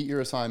clearly beat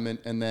your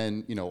assignment, and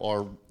then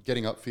are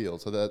getting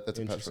upfield. So that's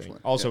a pass rush win.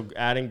 Also,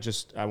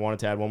 I wanted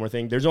to add one more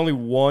thing. There's only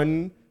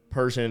one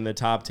person in the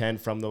top 10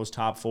 from those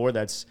top 4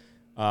 that's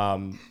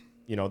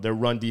their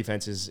run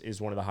defense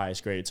is one of the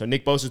highest graded. So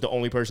Nick Bosa is the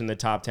only person in the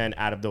top 10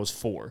 out of those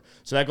 4.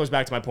 So that goes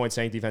back to my point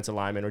saying defensive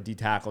linemen or D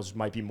tackles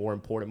might be more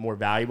important, more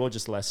valuable,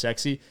 just less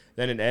sexy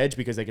than an edge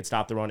because they could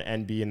stop the run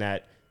and be in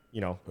that,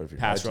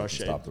 pass rush.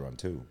 Stop the run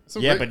too.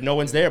 But no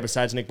one's there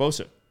besides Nick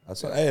Bosa.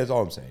 That's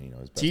all I'm saying.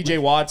 TJ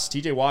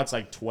Watt's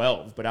like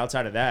 12, but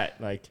outside of that,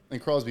 like. And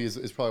Crosby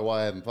is probably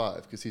why I have him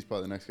 5 because he's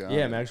probably the next guy.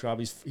 Yeah, Max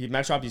Crosby's 4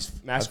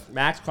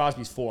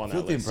 on that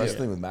list. The impressive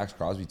thing with Max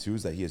Crosby too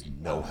is that he has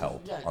no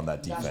help on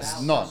that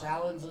defense. None.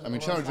 I mean,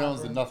 Chandler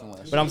Jones did nothing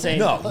last year. But I'm saying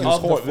he was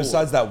horrible.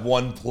 Besides that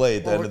one play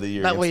at the end of the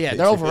year.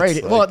 They're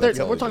overrated. Well, we're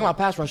talking about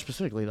pass rush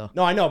specifically though.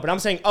 No, I know, but I'm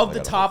saying of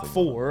the top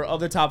 4, of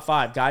the top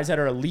 5 guys that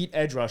are elite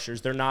edge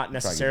rushers, they're not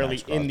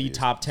necessarily in the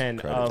top 10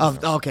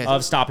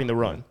 of stopping the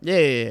run.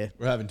 Yeah.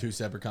 We're having 2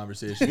 separate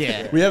conversations.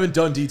 Yeah. We haven't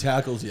done D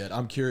tackles yet.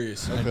 I'm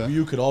curious. And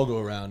you could all go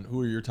around.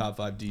 Who are your top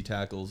 5 D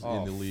tackles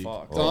in the league?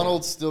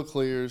 Donald still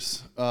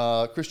clears.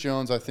 Chris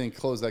Jones, I think,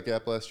 closed that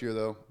gap last year,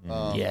 though.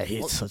 He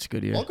had such a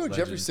good year. I'll go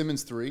Jeffrey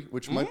Simmons 3,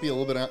 which might be a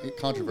little bit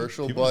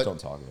controversial. People but don't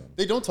talk about him.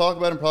 They don't talk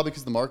about him probably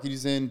because the market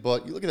he's in.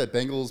 But you look at that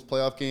Bengals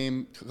playoff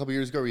game a couple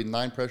years ago where he had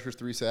 9 pressures,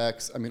 3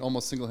 sacks. I mean,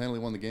 almost single-handedly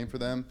won the game for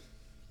them.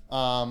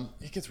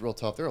 It gets real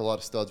tough. There are a lot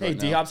of studs right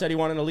now. D-Hop said he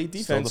wanted an elite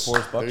defense. Still the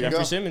Forrest Buckner.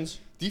 Jeffrey Simmons.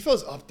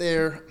 Defoe's up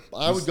there.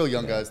 I would go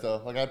young guys,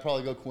 though. Like, I'd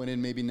probably go Quinnen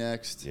maybe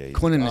next. Yeah,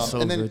 Quinnen is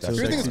so and then good, too. Here's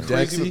the thing that's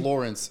crazy with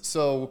Lawrence.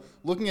 So,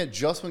 looking at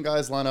just when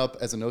guys line up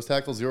as a nose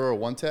tackle, 0 or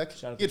 1 tech,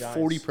 he had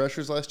 40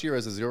 pressures last year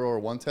as a 0 or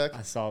 1 tech.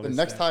 I saw the this.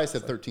 next highest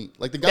at 13.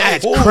 Like, the guy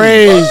That's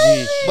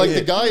crazy. Like,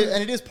 the guy,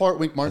 and it is part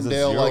Wink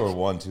Martindale. 0 like, or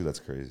 1, too. That's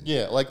crazy.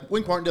 Yeah, like,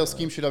 Wink Martindale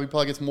scheme shit up. He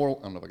probably gets more,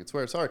 I don't know if I can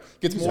swear, sorry,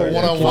 gets more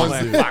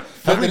one-on-ones.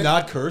 Have we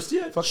not cursed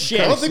yet? Shit.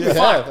 I don't think we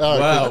have. All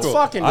right, Wow. cool.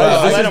 Fucking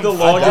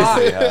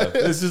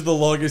This is the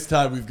longest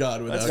time we've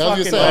gone without. I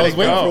was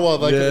waiting for a while.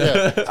 Like,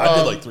 I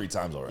did like 3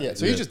 times already. Yeah,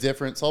 so he's just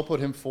different. So I'll put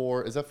him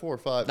 4. Is that 4 or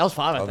 5? That was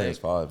 5, I I think it's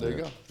think. 5. There you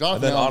yeah. go. And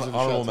Jonathan then Allen's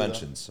honorable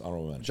mentions.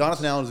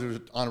 Jonathan Allen is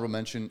an honorable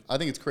mention. I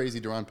think it's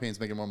crazy. Deron Payne's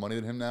making more money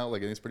than him now.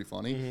 Like, I think it's pretty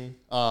funny.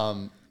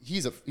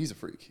 He's a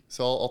freak.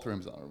 So I'll throw him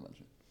as an honorable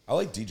mention. I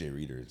like DJ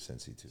Reader in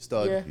Cincy too.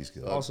 Stud. Yeah. He's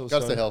good. Also Got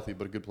to stud. stay healthy,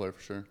 but a good player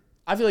for sure.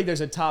 I feel like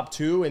there's a top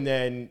 2,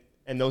 and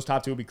those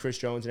top 2 will be Chris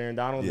Jones and Aaron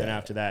Donald. Yeah. Then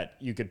after that,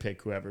 you could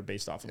pick whoever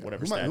based off of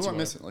whatever Who stats. am I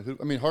missing?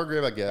 Like,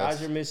 Hargrave, I guess.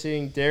 Guys are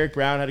missing. Derek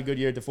Brown had a good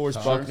year.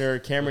 DeForest Buckner,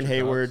 Cameron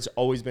Hayward's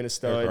always been a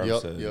stud.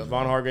 Yep.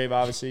 Von Hargrave,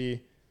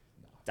 obviously.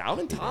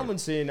 Dalvin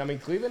Tomlinson. I mean,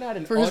 Cleveland had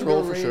an For his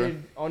role, for sure.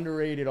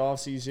 underrated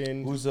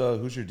offseason.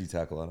 Who's your D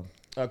tackle,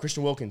 Adam?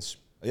 Christian Wilkins.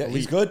 Yeah, Elite.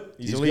 he's good.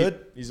 He's He's elite.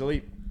 good. He's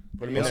elite.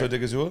 Put him in Also there.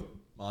 Digazua.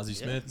 Mozzie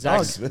Smith.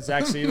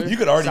 Zach Sealer. You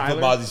could already put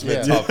Seiler. Mozzie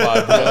Smith Yeah. top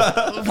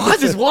 5. Bro.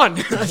 Maz is 1.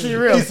 Let's be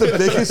real. He's the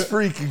biggest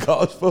freak in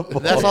college football.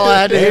 That's all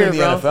I had to And hear, in the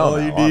bro. NFL All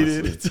now, you honestly.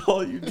 needed. It's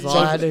all you needed. That's all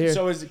I had to hear.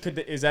 So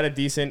is that a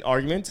decent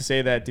argument to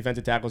say that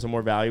defensive tackles are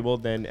more valuable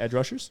than edge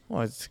rushers?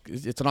 Well,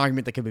 it's an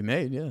argument that can be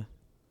made, yeah.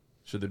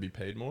 Should they be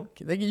paid more?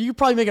 You could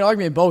probably make an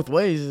argument both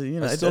ways. You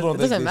know, I still don't it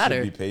think doesn't they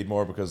matter. should be paid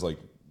more because like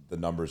the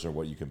numbers are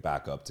what you can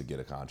back up to get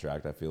a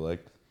contract. I feel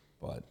like,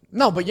 but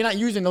No, but you're not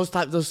using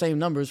those same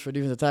numbers for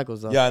defensive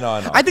tackles, though. yeah, I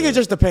know. I think it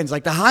just depends.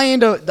 Like the high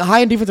end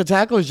defensive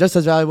tackle is just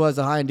as valuable as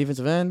the high end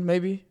defensive end,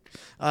 maybe.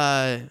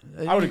 I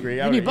would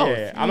agree. You need both.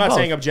 Yeah. You I'm need not both.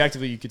 saying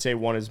objectively you could say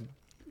one is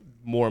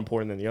more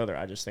important than the other.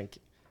 I just think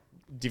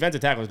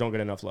defensive tackles don't get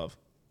enough love.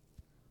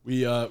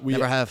 We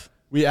Never have.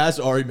 We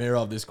asked Ari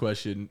Meirov this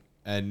question,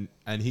 and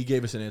he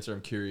gave us an answer.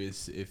 I'm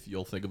curious if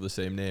you'll think of the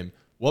same name.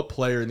 What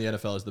player in the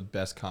NFL has the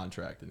best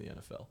contract in the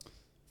NFL?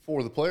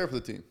 For the player or for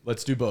the team?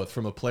 Let's do both,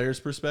 from a player's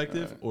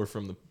perspective or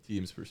from the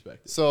team's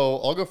perspective. So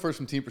I'll go first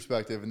from team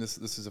perspective, and this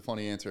is a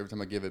funny answer every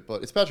time I give it,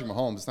 but it's Patrick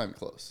Mahomes. It's not even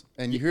close.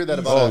 And you hear that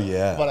about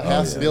about a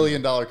 $500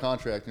 million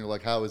contract, and you're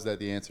like, how is that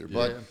the answer?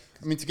 But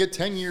I mean, to get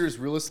 10 years,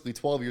 realistically,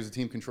 12 years of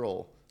team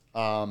control,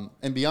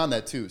 and beyond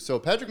that too. So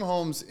Patrick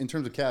Mahomes, in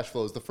terms of cash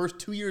flows, the first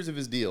 2 years of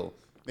his deal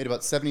made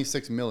about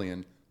 $76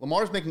 million.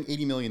 Lamar's making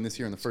 $80 million this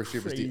year in the first year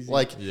of his deal.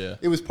 Like,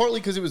 it was partly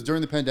because it was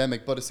during the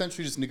pandemic, but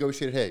essentially just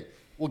negotiated, hey,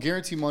 we'll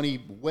guarantee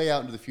money way out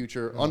into the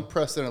future,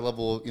 unprecedented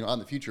level, out in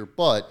the future,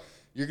 but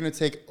you're going to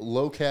take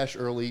low cash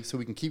early so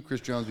we can keep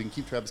Chris Jones, we can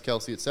keep Travis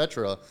Kelce, et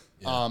cetera.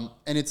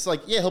 And it's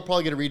like, he'll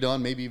probably get it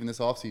redone, maybe even this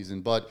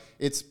offseason, but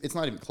it's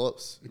not even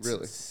close,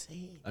 really.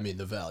 Insane. I mean,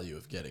 the value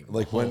of getting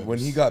like when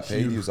he got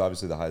paid, he was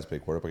obviously the highest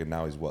paid quarterback, and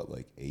now he's what,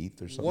 like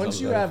 8th or something.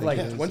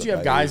 Once you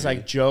have guys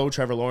like Joe,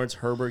 Trevor Lawrence,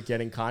 Herbert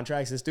getting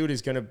contracts, this dude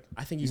is gonna.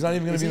 I think he's not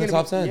even gonna be in the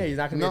top 10. Yeah, he's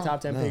not gonna be a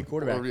top 10 paid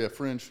quarterback. Or,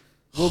 fringe.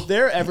 Will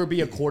there ever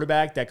be a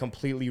quarterback that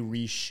completely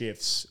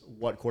reshifts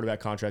what quarterback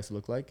contracts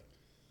look like?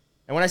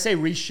 And when I say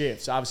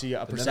reshifts, obviously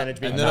a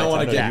percentage being. And then I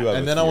want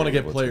to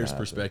get what's players' gonna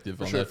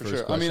perspective on For that first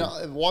sure. question.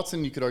 I mean,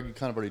 Watson, you could argue,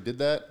 kind of already did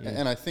that,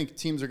 and I think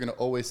teams are going to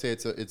always say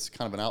it's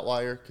kind of an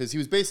outlier because he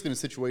was basically in a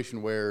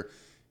situation where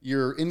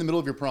you're in the middle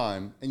of your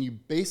prime and you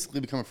basically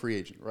become a free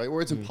agent, right?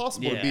 Where it's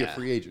impossible to be a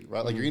free agent,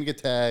 right? Like you're going to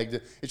get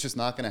tagged. It's just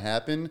not going to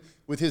happen.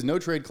 With his no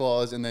trade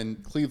clause and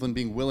then Houston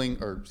being willing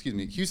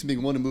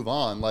to move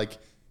on, like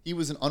he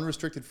was an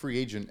unrestricted free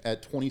agent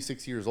at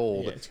 26 years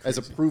old as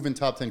a proven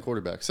top 10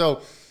 quarterback.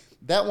 So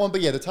that one, but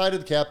the tie to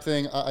the cap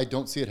thing, I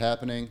don't see it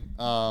happening.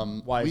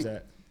 Why is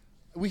that?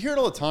 We hear it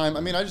all the time.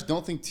 I mean, I just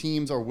don't think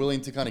teams are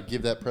willing to kind of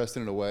give that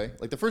precedent away.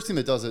 Like the first team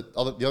that does it,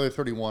 the other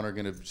 31 are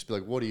going to just be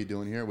like, "What are you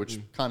doing here?" Which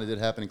kind of did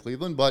happen in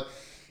Cleveland, but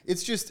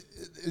it's just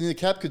the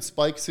cap could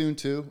spike soon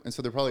too, and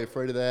so they're probably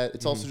afraid of that.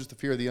 It's also just the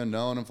fear of the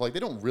unknown. Of like they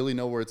don't really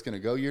know where it's going to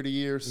go year to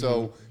year,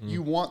 so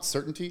you want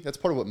certainty. That's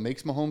part of what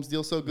makes Mahomes'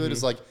 deal so good.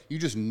 Is like you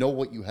just know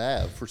what you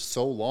have for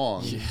so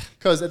long.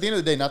 Because at the end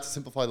of the day, not to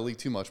simplify the league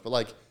too much, but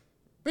like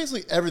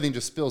basically everything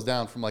just spills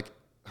down from like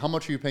how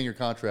much are you paying your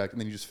contract, and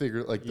then you just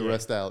figure like the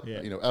rest out.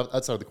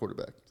 Outside of the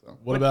quarterback. So.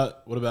 What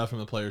about from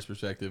the player's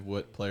perspective?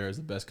 What player has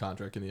the best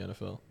contract in the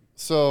NFL?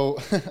 So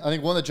I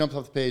think one that jumps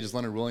off the page is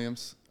Leonard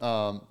Williams.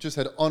 Just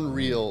had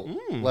unreal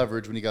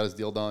leverage when he got his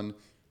deal done.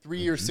 3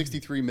 years,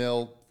 63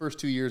 mil. First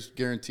 2 years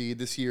guaranteed.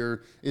 This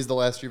year is the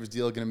last year of his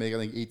deal. Going to make I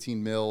think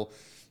 18 mil.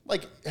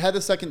 Like had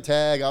the second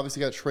tag. Obviously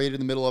got traded in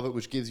the middle of it,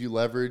 which gives you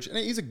leverage. And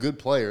he's a good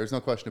player. There's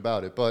no question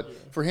about it. But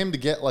for him to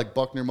get like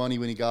Buckner money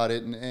when he got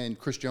it, and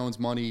Chris Jones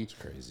money, it's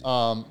crazy.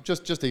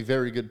 Just a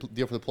very good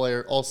deal for the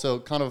player. Also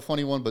kind of a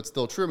funny one, but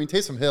still true. I mean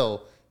Taysom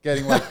Hill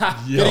getting like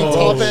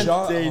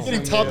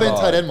getting top end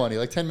tight end money,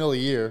 like $10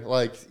 million a year.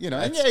 Like,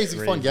 and he's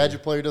a fun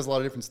gadget player, does a lot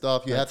of different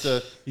stuff. You have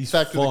to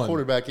factor the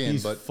quarterback in.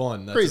 He's but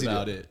fun. That's crazy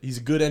about it. He's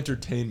good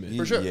entertainment.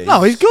 For sure.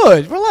 No, he's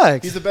good.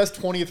 Relax. He's the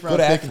best 20th round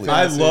pick in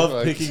I fantasy.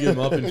 love picking him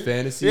up in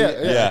fantasy.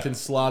 Yeah. I can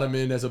slot him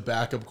in as a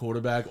backup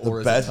quarterback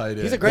or as a tight end.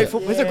 He's a great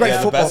football The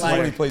best is player.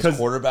 when he plays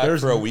quarterback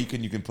for a week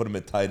and you can put him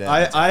at tight end.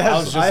 I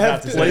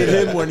have played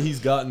him when he's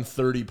gotten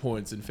 30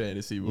 points in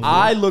fantasy before.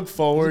 I look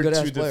forward He's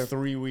a to good-ass the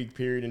player. 3-week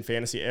period in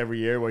fantasy every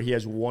year where he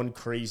has one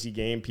crazy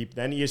game.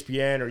 Then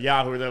ESPN or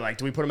Yahoo, they're like,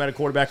 do we put him at a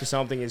quarterback or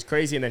something? It's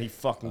crazy, and then he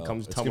fucking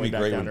comes It's gonna be tumbling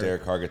back great down. when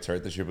Derek Carr gets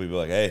hurt this year. People be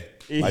like, "Hey,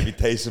 might be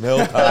Taysom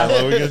Hill time.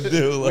 What are we gonna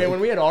do?" Wait, when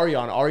we had Ari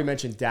on, Ari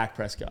mentioned Dak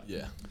Prescott.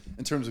 Yeah.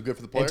 In terms of good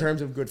for the player? In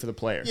terms of good for the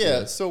player.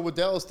 Yeah, so what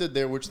Dallas did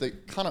there, which they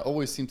kind of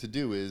always seem to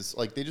do, is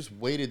like they just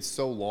waited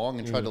so long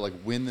and tried to like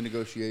win the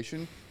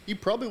negotiation. He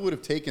probably would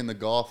have taken the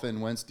Goff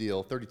and Wentz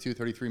deal,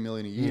 $33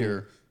 million a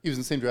year. He was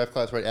in the same draft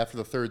class right after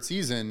the third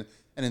season.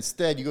 And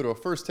instead, you go to a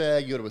first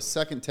tag, you go to a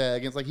second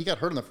tag. And it's like he got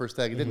hurt in the first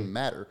tag. It didn't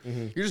matter.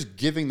 You're just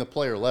giving the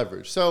player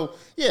leverage. So,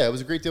 yeah, it was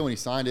a great deal when he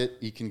signed it.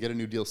 He can get a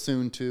new deal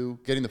soon, too.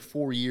 Getting the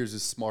 4 years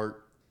is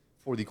smart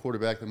for the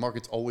quarterback. The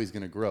market's always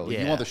going to grow.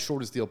 You want the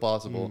shortest deal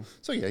possible.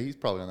 So, yeah, he's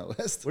probably on that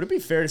list. Would it be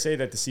fair to say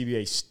that the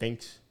CBA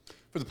stinks?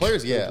 For the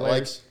players, yeah.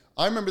 players?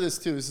 Like I remember this,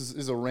 too. This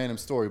is a random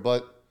story.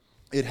 But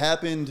it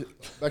happened,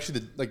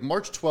 actually,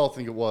 March 12th, I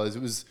think it was.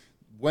 It was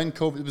when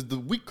COVID, it was the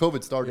week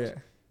COVID started.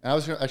 Yeah. And I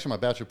was actually my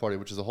bachelor party,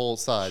 which is a whole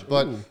side,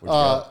 but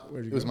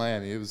it was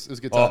Miami. It was a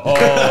good time.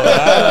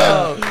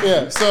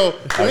 Yeah. So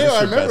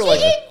I remember,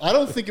 I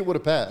don't think it would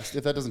have passed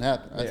if that doesn't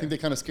happen. I think they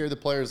kind of scared the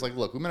players. Like,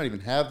 look, we might not even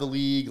have the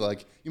league.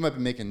 Like, you might be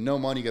making no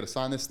money. You got to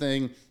sign this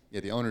thing. Yeah,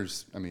 the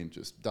owners,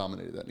 just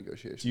dominated that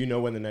negotiation. Do you know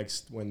when the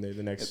next?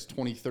 It's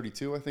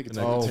 2032, I think. It's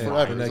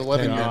forever. It's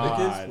 11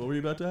 years. What were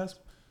you about to ask?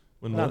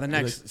 The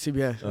next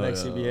CBA.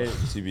 CBA.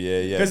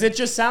 CBA, yeah. Because it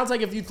just sounds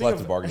like if you think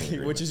Collective of, bargaining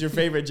agreement. which is your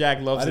favorite,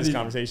 Jack loves this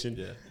conversation.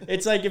 Yeah.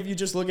 It's like if you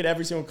just look at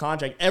every single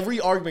contract, every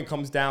argument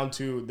comes down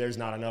to there's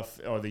not enough,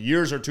 or the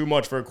years are too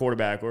much for a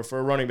quarterback or for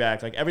a running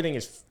back. Like everything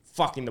is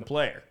fucking the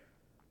player.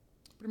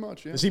 Pretty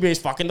much, yeah. The CBA is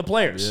fucking the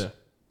players. Yeah.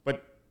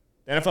 But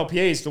the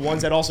NFLPA is the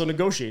ones that also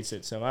negotiates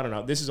it. So I don't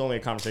know. This is only a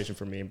conversation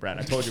for me and Brad.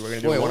 I told you we're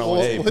going to do it one-on-one.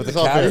 Hey, but the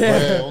cap,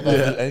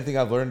 anything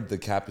I've learned, the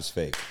cap is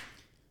fake.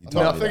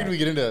 I figured we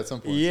get into that at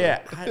some point. Yeah.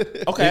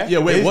 Okay. Yeah,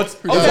 wait, what's...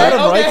 Is that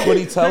right when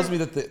he tells me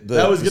that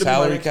the was gonna be my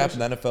salary next cap in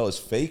the NFL is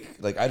fake?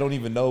 Like, I don't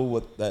even know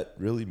what that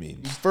really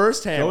means.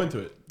 Firsthand. Go into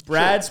it.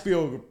 Brad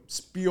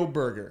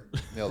Spielberger.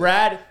 Nailed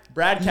it.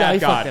 Brad Yeah, Cap he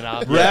God. fucked it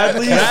up.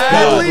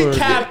 Bradley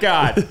Cap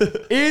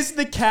God. Is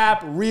the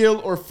cap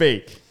real or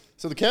fake?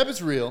 So the cap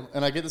is real,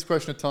 and I get this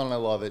question a ton, and I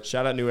love it.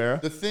 Shout out New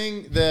Era. The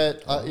thing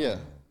that,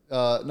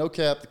 no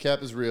cap. The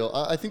cap is real.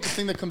 I think the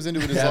thing that comes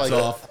into it is Caps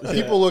like off.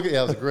 people look at.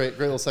 Yeah, it was a great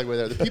little segue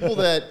there. The people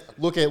that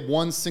look at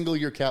one single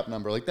year cap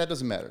number, like that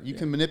doesn't matter. You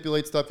can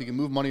manipulate stuff. You can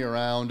move money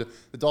around.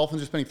 The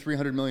Dolphins are spending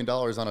 $300 million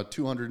on a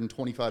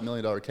 $225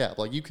 million cap.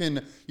 Like you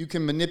can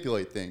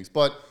manipulate things,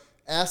 but.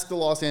 Ask the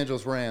Los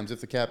Angeles Rams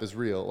if the cap is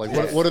real. Like,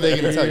 what are they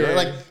going to tell you? Right?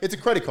 Like, it's a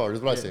credit card,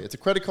 is what I say. It's a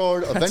credit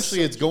card.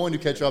 Eventually, it's going to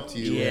catch up to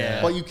you.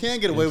 Yeah. But you can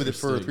get away with it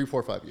for 3,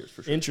 4, 5 years,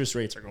 for sure. Interest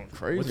rates are going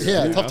crazy.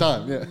 Yeah, tough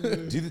time. Yeah.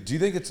 Do you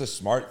think it's a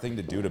smart thing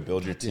to do to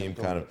build your team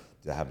kind of?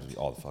 That happens to me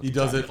all the fucking He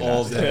does time. it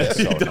all the time.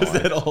 He does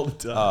that all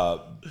the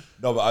time.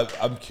 No, but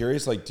I'm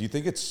curious, like, do you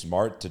think it's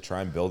smart to try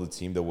and build a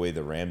team the way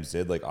the Rams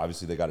did? Like,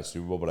 obviously they got a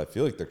Super Bowl, but I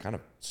feel like they're kind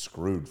of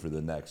screwed for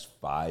the next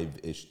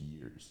 5-ish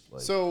years.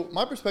 Like, So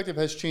my perspective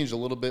has changed a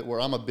little bit where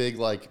I'm a big,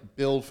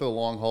 build for the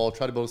long haul,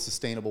 try to build a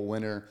sustainable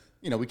winner.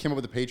 We came up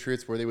with the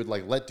Patriots where they would,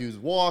 let dudes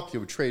walk. They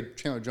would trade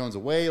Chandler Jones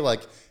away.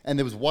 And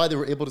it was why they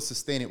were able to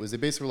sustain it was they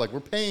basically were we're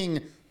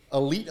paying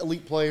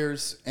elite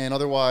players, and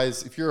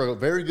otherwise, if you're a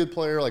very good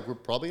player, we're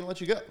probably going to let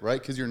you go, right?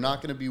 Because you're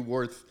not going to be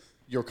worth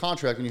your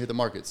contract when you hit the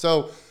market.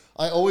 So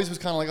I always was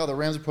kind of the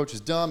Rams approach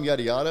is dumb,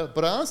 yada, yada.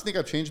 But I honestly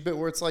think I've changed a bit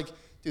where it's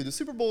dude, the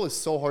Super Bowl is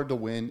so hard to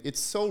win. It's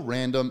so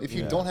random. If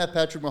you don't have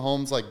Patrick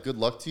Mahomes, good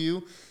luck to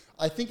you.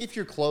 I think if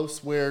you're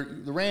close, where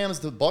the Rams,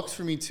 the Bucks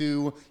for me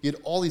too, you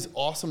had all these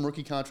awesome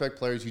rookie contract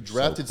players. You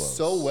drafted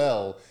so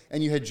well,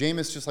 and you had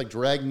Jameis just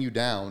dragging you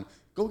down.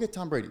 Go get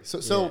Tom Brady.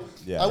 So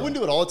I wouldn't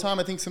do it all the time.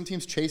 I think some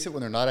teams chase it when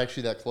they're not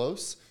actually that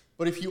close.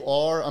 But if you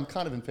are, I'm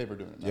kind of in favor of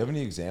doing it now. Do you have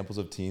any examples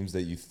of teams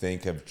that you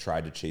think have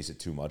tried to chase it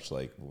too much,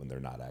 when they're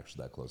not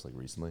actually that close,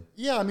 recently?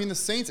 Yeah, the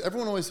Saints,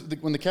 everyone always,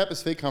 when the cap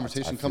is fake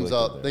conversation comes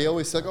up, they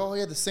always say, oh,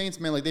 yeah, the Saints,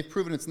 man, they've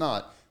proven it's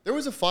not. There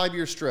was a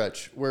 5-year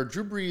stretch where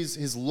Drew Brees,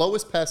 his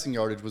lowest passing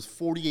yardage was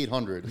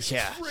 4,800.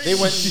 Yeah. They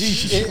went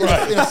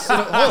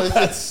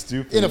That's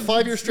stupid. In a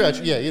 5-year stretch,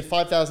 he had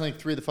 5,000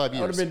 3 of the 5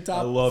 years. Would have been top.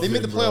 I love They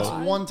made the him, playoffs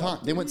bro. one time.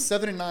 They went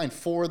 7-9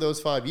 4 of those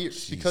 5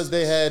 years because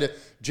they had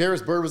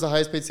Jarvis Bird was the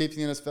highest paid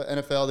safety in the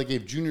NFL. They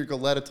gave Junior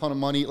Gillette a ton of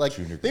money.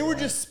 They were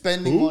just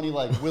spending money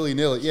willy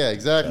nilly. Yeah,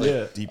 exactly.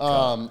 Yeah. Deep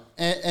cut.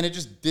 And it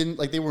just didn't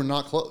they were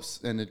not close.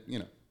 And it's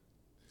kind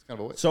of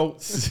a waste. So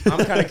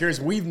I'm kind of curious.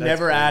 We've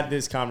never had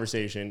this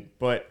conversation,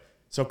 but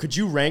So could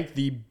you rank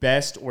the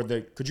best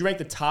could you rank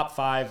the top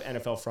 5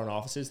 NFL front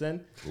offices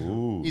then?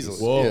 Ooh.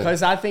 Easily.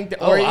 Because I think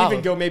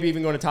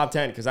even go to top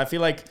 10. Because I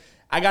feel like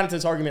I got into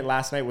this argument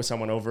last night with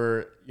someone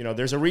over,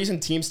 there's a reason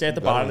teams stay at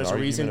the bottom. There's a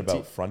reason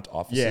about front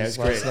offices. Yeah, it's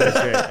great.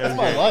 It was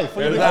my life.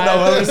 I know.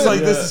 I was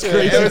like, this is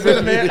crazy.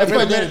 That's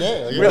my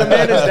day-to-day. We're the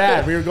man is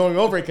dad. We were going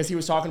over it because he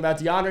was talking about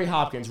DeAndre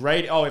Hopkins,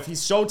 right? Oh, if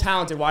he's so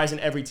talented, why isn't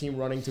every team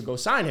running to go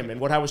sign him?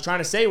 And what I was trying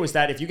to say was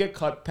that if you get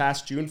cut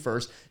past June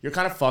 1st, you're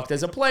kind of fucked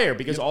as a player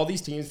because all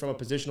these teams, from a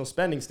positional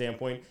spending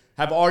standpoint,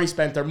 have already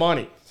spent their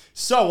money.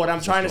 So what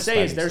I'm trying to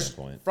say is there's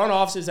front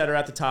offices that are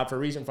at the top for a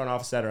reason, front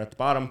offices that are at the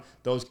bottom.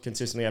 Those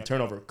consistently have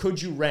turnover.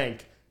 Could you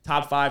rank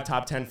top 5,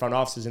 top 10 front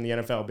offices in the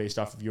NFL based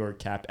off of your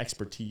cap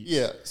expertise?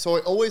 Yeah, so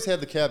I always have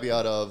the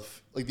caveat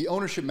of, the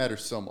ownership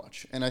matters so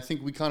much. And I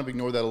think we kind of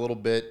ignore that a little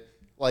bit.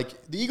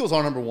 Like, the Eagles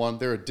are number one.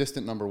 They're a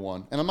distant number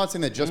one. And I'm not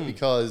saying that just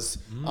because,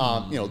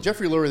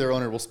 Jeffrey Lurie, their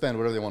owner, will spend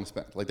whatever they want to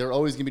spend. Like, they're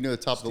always going to be near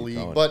the top of the league.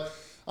 Cohen. But,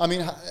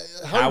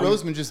 Howie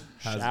Roseman just...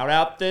 Shout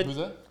out that... Who's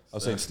that? I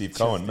was saying Steve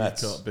Cohen,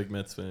 Mets. Big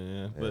Mets fan,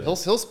 yeah. But He'll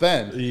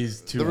spend.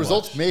 He's too The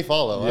results may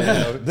follow.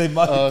 Yeah. They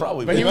might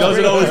probably. But will. he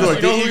doesn't always work.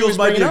 You know The who he Eagles was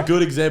might be bringing a up?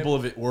 good example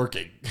of it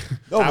working.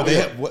 No,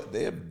 but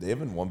they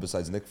haven't won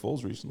besides Nick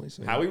Foles recently.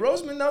 So. Howie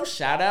Roseman, though,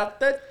 shout out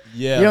that...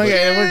 Yeah, we're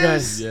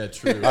good. Yeah,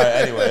 true. All right,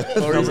 anyway.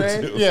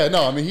 Number 2. Yeah,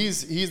 no,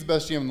 he's the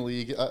best GM in the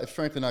league.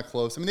 Frankly, not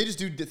close. They just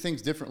do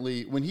things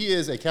differently. When he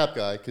is a cap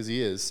guy, because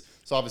he is,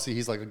 so obviously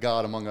he's like a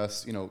god among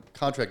us,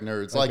 contract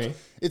nerds. Like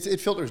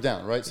it filters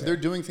down, right? So they're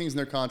doing things in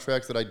their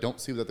contracts that I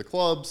don't see with other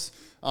clubs.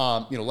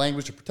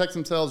 Language to protect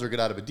themselves or get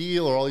out of a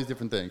deal or all these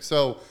different things.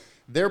 So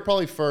they're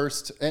probably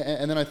first,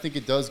 and then I think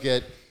it does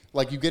get,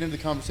 you get into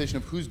the conversation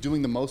of who's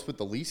doing the most with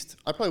the least.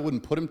 I probably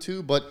wouldn't put him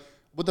to, but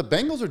what the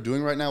Bengals are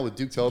doing right now with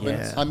Duke Tobin,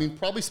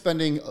 probably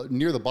spending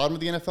near the bottom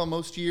of the NFL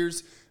most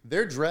years.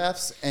 Their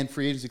drafts and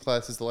free agency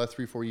classes the last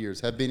 3-4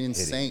 years have been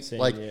insane.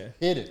 Hit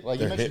it.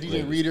 You mentioned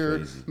DJ Reader,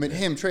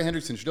 him, Trey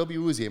Hendrickson, Jadobi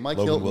Uzie, Mike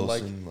Logan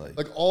Hilton,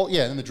 Wilson,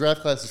 and the draft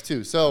classes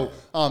too. So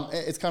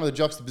it's kind of the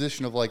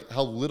juxtaposition of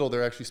how little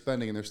they're actually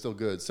spending and they're still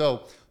good.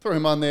 So throw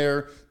him on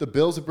there. The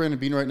Bills of Brandon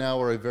Beane right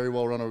now are a very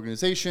well-run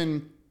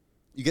organization.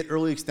 You get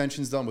early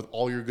extensions done with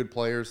all your good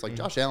players.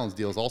 Josh Allen's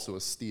deal is also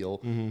a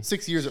steal.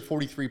 6 years at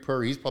 43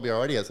 per. He's probably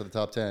already outside the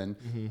top 10.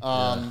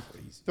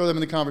 Throw them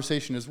in the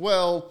conversation as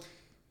well.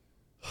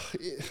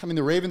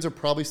 The Ravens are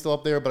probably still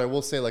up there, but I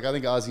will say, I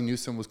think Ozzie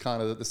Newsome was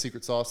kind of the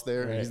secret sauce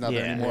there. Right. He's not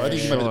there anymore. I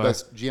think he might be the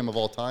best GM of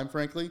all time,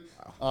 frankly.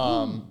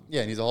 And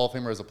he's a Hall of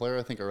Famer as a player,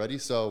 I think, already.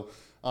 So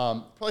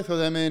probably throw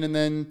them in, and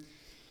then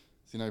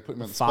you're putting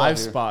me on the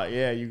spot.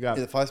 Yeah, you got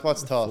the 5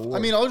 spot's tough. 4.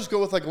 I'll just go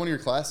with one of your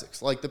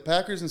classics. The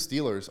Packers and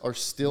Steelers are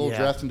still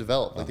draft and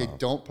develop. They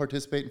don't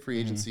participate in free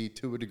agency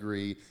to a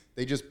degree.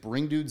 They just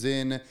bring dudes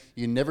in.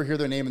 You never hear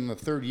their name in the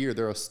third year.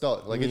 They're a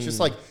stud. It's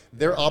just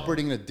they're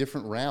operating in a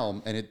different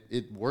realm, and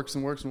it works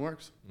and works and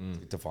works.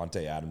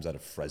 Devontae Adams out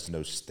of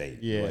Fresno State.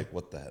 Yeah.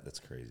 What the heck? That's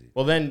crazy.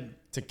 Well, then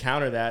to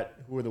counter that,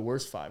 who are the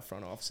worst 5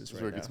 front offices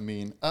right now? It's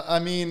mean.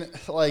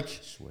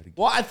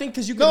 Well, I think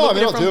because you can look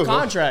at it from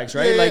contracts,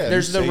 right? Yeah.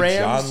 There's the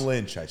Rams. John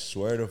Lynch, I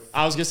swear to.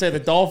 I was gonna say the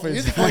Dolphins.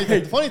 Here's the funny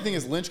thing. The funny thing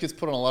is Lynch gets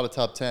put on a lot of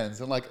top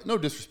 10s, and no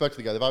disrespect to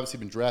the guy, they've obviously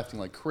been drafting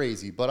like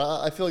crazy, but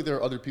I feel like there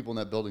are other people in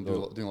that building doing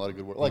a lot of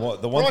good work.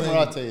 The one thing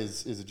Marate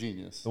is a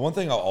genius. The one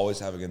thing I'll always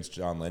have against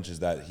John Lynch is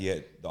that he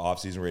had the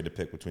offseason ready to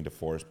pick between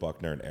DeForest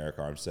Buckner and Eric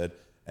Armstead,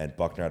 and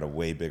Buckner had a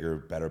way bigger,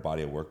 better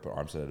body of work, but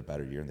Armstead had a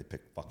better year, and they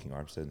picked fucking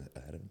Armstead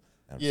ahead of him.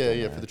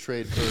 For the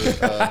trade for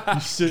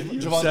you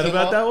said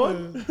about that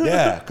one?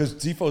 Yeah, because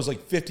Defoe's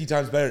 50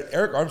 times better.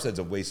 Eric Armstead's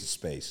a waste of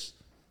space.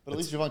 But at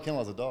least Javon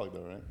Kinlaw is a dog,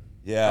 though, right?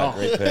 Yeah,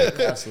 great pick.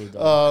 Absolute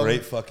dog.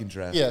 Great fucking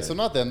draft. Yeah, so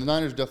not them. The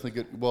Niners are definitely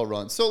good, well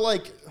run. So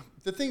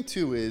the thing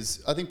too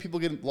is I think people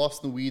get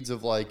lost in the weeds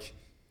of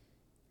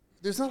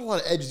there's not a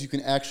lot of edges you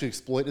can actually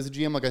exploit as a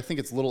GM. I think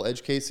it's little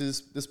edge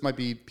cases. This might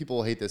be, people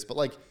will hate this, but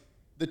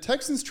the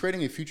Texans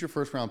trading a future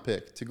first-round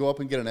pick to go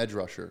up and get an edge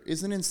rusher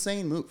is an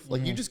insane move.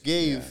 You just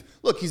gave,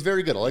 look, he's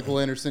very good. I like Will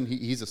Anderson.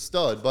 He's a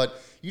stud, but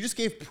you just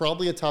gave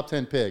probably a top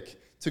 10 pick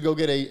to go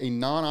get a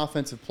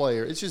non-offensive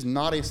player. It's just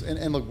not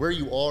and look where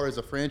you are as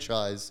a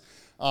franchise.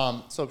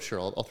 So sure,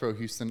 I'll throw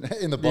Houston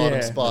in the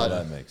bottom spot.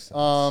 Yeah, that makes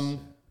sense.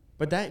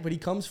 But he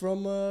comes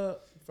from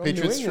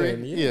Patriots New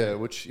England, yeah,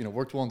 which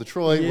worked well in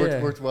Detroit,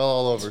 worked well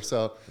all over.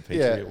 So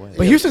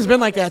But Houston's been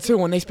like that too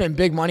when they spend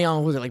big money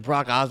on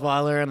Brock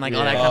Osweiler and all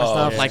that kind of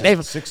stuff. Yeah. They've,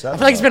 I feel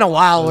like it's been a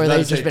while where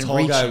they've just been tall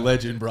reaching. guy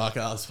legend Brock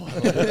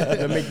Osweiler.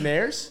 The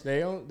McNairs,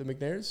 they own the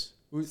McNairs.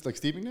 Who's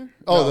Steve McNair?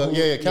 Oh,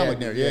 Cal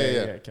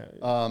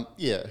McNair.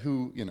 Yeah.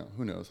 Who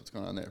knows what's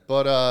going on there?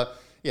 But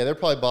they're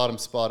probably bottom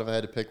spot if I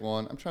had to pick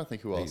one. I'm trying to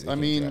think who else.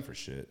 For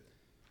shit.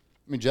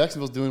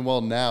 Jacksonville's doing well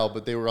now,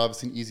 but they were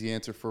obviously an easy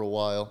answer for a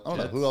while. I don't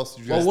know. Who else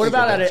did you guys Well, what think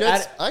about of?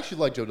 Jets? I actually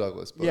like Joe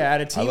Douglas. But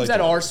out of teams that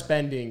are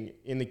spending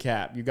in the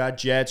cap, you got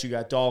Jets, you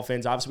got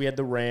Dolphins. Obviously, we had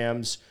the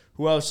Rams.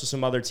 Who else are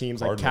some other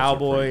teams Cardinals like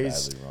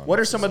Cowboys?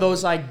 What are some of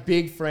those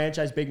big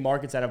franchise, big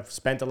markets that have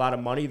spent a lot of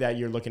money that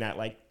you're looking at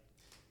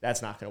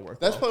That's not going to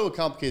work. That's probably what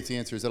complicates the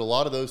answer is that a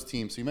lot of those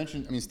teams. So you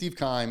mentioned, Steve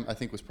Keim, I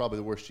think, was probably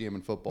the worst GM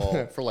in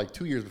football for like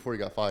 2 years before he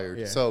got fired.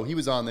 Yeah. So he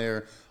was on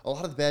there. A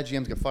lot of the bad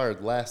GMs got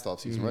fired last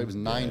offseason, right? It was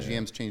 9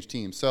 GMs changed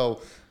teams. So,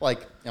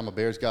 like, I'm a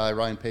Bears guy.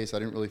 Ryan Pace, I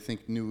didn't really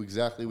think knew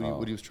exactly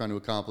what he was trying to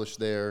accomplish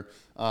there.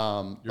 You're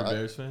a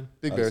Bears fan?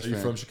 Big Bears fan. Are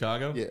you fan. from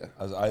Chicago? Yeah.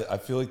 I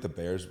feel like the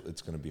Bears,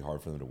 it's going to be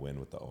hard for them to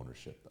win with the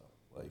ownership, though.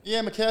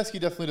 Yeah, McCaskey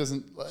definitely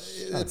doesn't.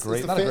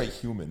 Not a great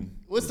human.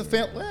 Well, it's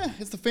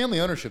the family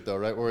ownership though,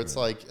 right? Where it's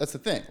like that's the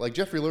thing. Like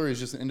Jeffrey Lurie is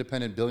just an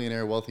independent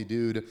billionaire, wealthy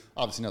dude.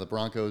 Obviously now the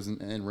Broncos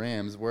and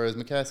Rams, whereas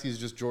McCaskey is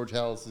just George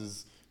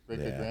Hallis's great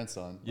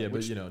grandson. Yeah,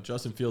 but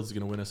Justin Fields is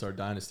going to win us our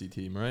dynasty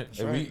team, right?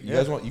 Hey, you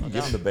guys want? You can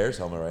give him the Bears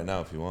helmet right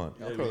now if you want.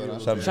 I'll throw that on.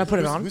 Should I put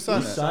it on? Who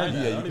signed that?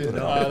 Yeah, you put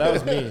it on. That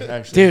was me,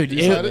 actually.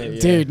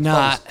 Dude,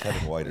 nah.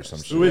 Kevin White or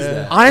some shit. Who is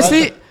that?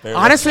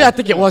 Honestly, I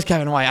think it was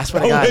Kevin White. I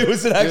swear to God. Wait,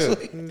 was it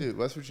actually? Dude,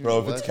 West Virginia.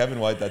 Bro, if it's Kevin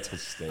White, that's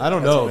hysterical. I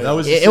don't know. That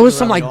was It was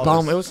some like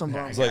bum. It was some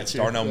bum. It's like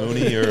Darnell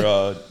Mooney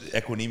or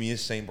Equinemius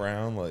St.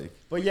 Brown. Like,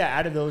 But yeah,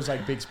 out of those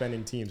like big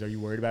spending teams, are you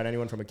worried about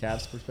anyone from a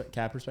cap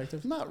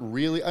perspective? Not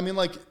really. I mean,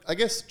 like, I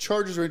guess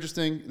Chargers are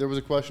interesting. There was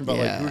a question about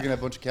like who are going to have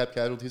a bunch of cap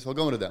casualties. So I'll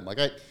go into them. Like,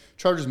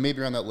 Chargers may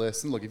be on that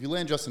list. And look, if you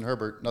land Justin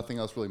Herbert, nothing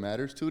else really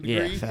matters to a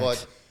degree. Yeah,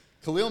 but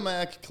Khalil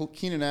Mack,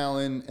 Keenan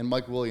Allen, and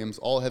Mike Williams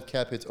all have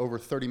cap hits over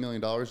 $30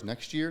 million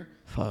next year.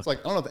 Fuck. It's like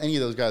I don't know if any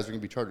of those guys are going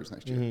to be Chargers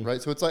next year,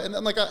 right? So it's like, and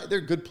then like they're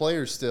good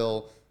players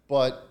still.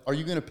 But are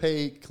you going to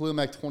pay Khalil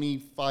Mack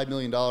 $25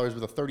 million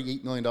with a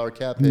 $38 million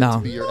cap hit to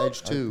be your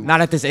edge two?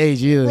 Not at this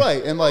age either.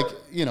 Right, and like,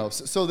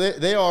 so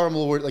they are a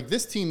little worried. Like,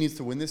 this team needs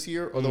to win this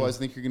year, otherwise I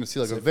think you're going to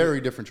see like a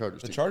very different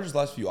Chargers the team. Chargers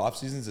last few off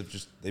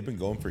seasons they've been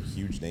going for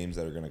huge names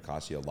that are going to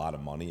cost you a lot of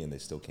money, and they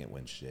still can't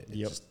win shit. It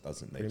just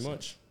doesn't make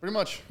sense. Pretty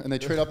much. And they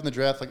trade up in the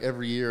draft like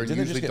every year and Didn't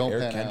usually they just don't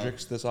get Eric pan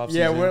Kendricks out. this offseason?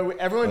 Yeah,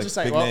 everyone's just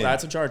like, big well, name.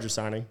 that's a Chargers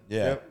signing.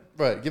 Yeah. Yep.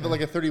 Right, give it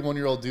like a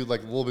 31-year-old dude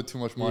like a little bit too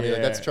much money. Like,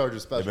 Yeah. that's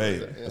Chargers special. Hey,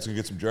 right there. that's going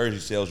to get some jersey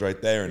sales right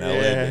there in LA,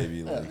 Yeah.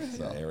 baby. Like,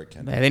 Eric Kendricks.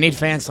 Man, they need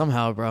fans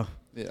somehow, bro.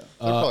 Yeah, they're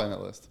probably on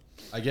that list.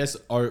 I guess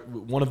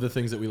one of the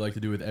things that we like to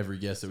do with every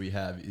guest that we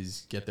have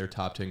is get their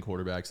top 10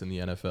 quarterbacks in the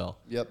NFL.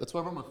 Yep, that's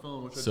why I'm on my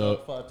phone, which I So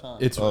dropped 5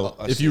 times. it's I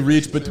if see. you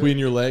reach between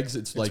your legs,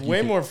 it's like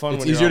way more fun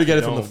It's when you're easier to off get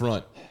the it from the dome.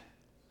 front.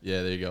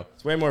 Yeah, there you go.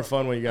 It's way more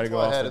fun when you got to that's go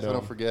why I off had the it so I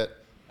don't dome. forget.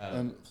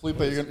 And Felipe,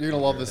 you're gonna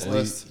love this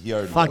list. He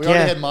already Fuck We already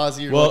yeah. had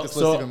Mozzie. You're Well, like this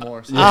list so- even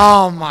more. So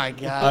Oh my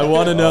God. I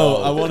want to know.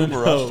 I want to Cooper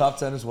Rush, know. top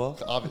 10 as well.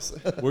 obviously.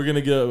 We're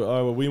gonna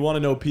go. We want to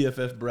know,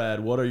 PFF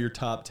Brad. What are your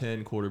top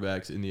 10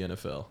 quarterbacks in the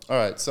NFL? All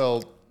right,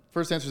 so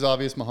first answer is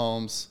obvious,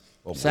 Mahomes.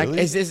 Oh, Is Dak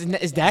Is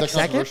that second?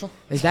 controversial?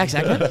 Is Dak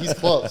second? He's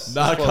close.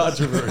 Not He's close.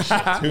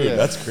 controversial. Dude, Yeah.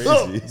 that's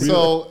crazy.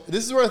 So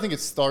this is where I think it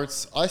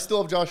starts. I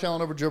still have Josh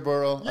Allen over Joe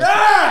Burrow.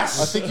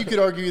 Yes! I think you could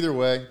argue either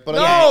way, but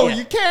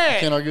You can't.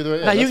 can't argue either way.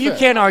 Yeah, No, you that's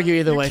fair. can't argue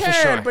either way for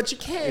sure. But you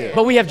can't.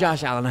 But we have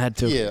Josh Allen ahead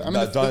too. Yeah, I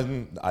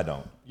mean, I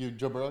don't. you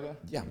Joe Burrow guy?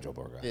 Yeah, I'm Joe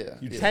Burrow guy. Yeah.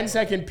 You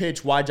 10-second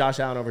pitch. Why Josh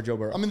Allen over Joe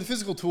Burrow? I mean, the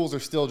physical tools are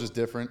still just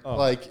different. Oh.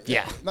 Like,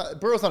 Yeah.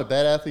 Burrow's not a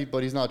bad athlete,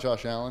 but he's not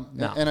Josh Allen.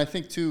 No. And I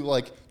think too,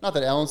 like, not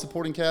that Allen's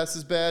supporting cast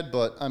is bad,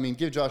 but I mean,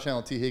 give Josh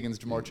Allen T. Higgins,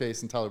 Jamar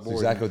Chase, and Tyler Boyd.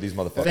 Exactly what these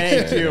motherfuckers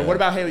Thank say, you. yeah. What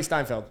about Haley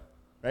Steinfeld?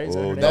 Right? Is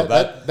that her Oh, name? no,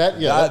 That that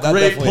Great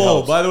definitely pull.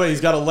 helps. By the way, he's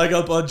got a leg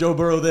up on Joe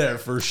Burrow there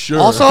for sure.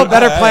 Also,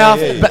 better playoff.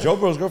 Hey, be- Joe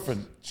Burrow's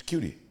girlfriend, she's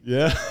cutie.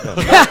 yeah.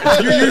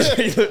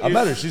 I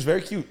met her. She's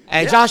very cute.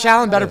 Hey, Josh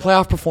Allen, better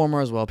playoff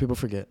performer as well. People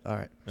forget. All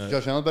right.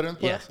 Josh Allen better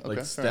than the Yeah. playoffs? Like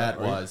Okay. stat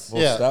wise.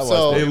 Well, Yeah, stat-wise,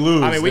 so- They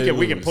lose. I mean, we They can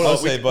lose. pull I'll up.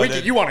 say,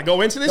 but You want to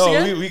go into this No,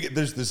 again?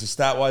 there's a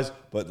stat wise,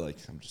 but like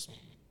I'm just.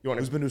 You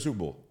wanna- Who's been to a Super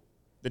Bowl?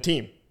 The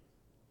team.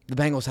 The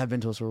Bengals have been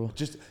to a Super Bowl.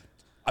 Just.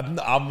 I'm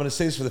going to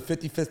say this for the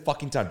 55th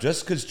fucking time.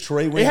 Just because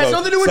Trey Wingo has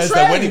nothing to do with says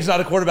Trey. that winning's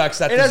not a quarterback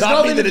stat It does has not mean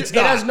nothing that to it's do-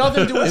 it not. has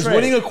nothing to do with Is Trey.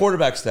 winning a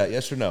quarterback stat?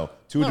 Yes or no?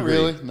 To a Not degree.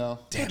 really, no.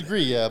 To a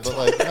degree, yeah, but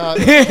like,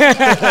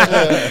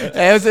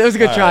 Hey, it was a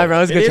good try, bro.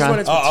 It was a It good is try. when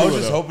it's I was Tua,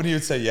 just though. hoping you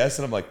would say yes,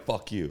 and I'm like,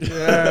 fuck you.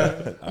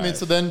 I mean,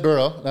 so then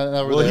Burrow.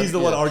 Now we're Well, there. he's the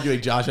one arguing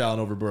Josh Allen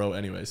over Burrow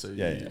anyway. So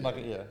Yeah, I'm not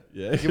gonna,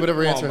 yeah. Give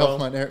whatever answer bro.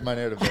 helps my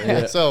narrative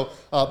there. Yeah. So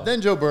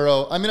then Joe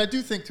Burrow. I mean, I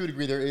do think to a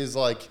degree there is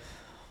like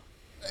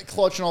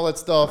clutch and all that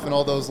stuff and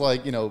all those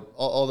like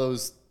all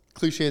those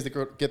cliches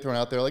that get thrown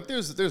out there. Like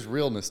there's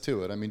realness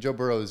to it. I mean, Joe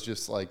Burrow is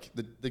just like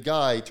the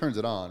guy turns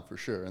it on for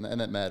sure, and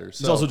that matters.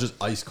 He's So- also just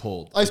ice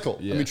cold. ice cold.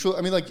 Yeah. I mean, truly.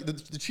 I mean, like the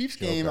Chiefs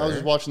game. I was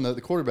just watching the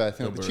quarterback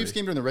thing. Joe The Chiefs Burry.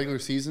 game during the regular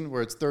season,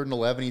 where it's 3rd and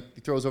 11, he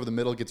throws over the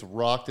middle, gets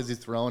rocked as he's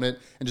throwing it,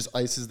 and just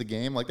ices the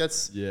game. Like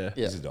that's Yeah.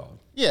 yeah, He's a dog.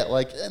 yeah.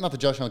 Like not that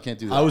Josh Allen can't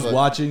do that. I was but-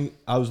 watching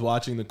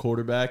the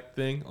quarterback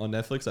thing on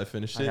Netflix. I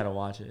finished it. I gotta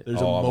watch it.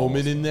 There's Oh, a I'm moment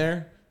almost in done.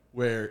 there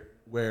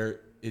where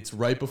it's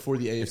right before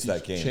the AFC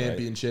that game,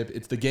 Championship.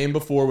 It's the game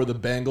before where the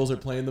Bengals are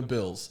playing the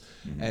Bills,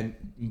 Mm-hmm. and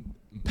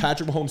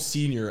Patrick Mahomes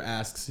Sr.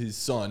 asks his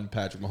son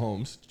Patrick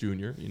Mahomes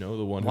Jr.,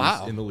 the one Wow.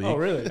 who's in the league. Oh,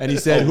 really? And he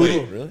said,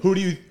 really? who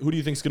do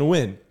you think's gonna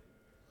win,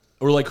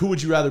 or like who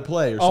would you rather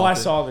play? Or Oh, I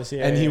something. saw this,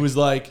 yeah, and he yeah. was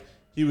like,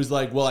 he was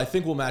like, well, I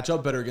think we'll match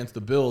up better against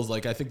the Bills.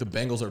 Like, I think the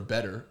Bengals are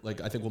better.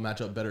 Like, I think we'll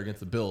match up better against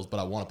the Bills, but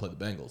I want to play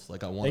the Bengals.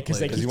 Like, I want to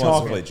play because he keep wants to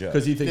talking. play Joe.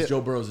 because he thinks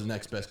Joe Burrow's the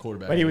next best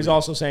quarterback. But he was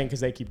also saying because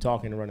they keep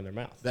talking and running their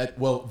mouth.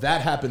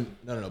 That happened.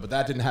 No, but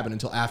that didn't happen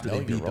until after they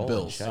beat the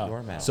Bills. Shut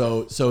your mouth.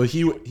 So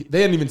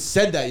they hadn't even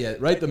said that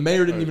yet, right? The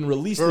mayor didn't even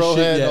release the Burrow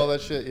shit had yet. all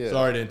that shit. Yeah.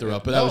 Sorry to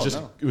interrupt, but that was just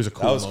it was a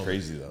cool. That was moment.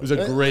 crazy though. It was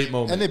a great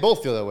moment, And they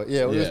both feel that way.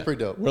 Yeah, it was pretty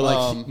dope. We're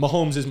like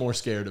Mahomes is more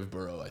scared of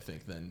Burrow, I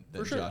think, than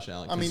sure. Josh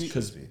Allen. I mean,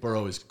 because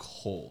Burrow is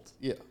cold.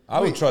 Yeah. I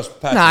would trust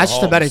Patrick Nah, it's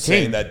just a Mahomes better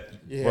saying team.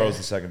 that Burrow's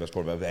the second best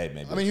quarterback. Hey,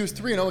 maybe. I mean, he was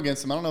 3-0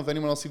 against him. I don't know if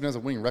anyone else even has a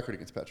winning record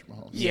against Patrick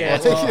Mahomes. Yeah,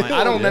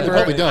 I don't remember.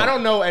 Probably don't. I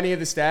don't know any of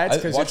the stats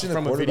because it's watching the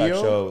from a quarterback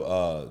video.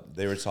 show,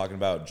 they were talking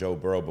about Joe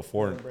Burrow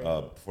before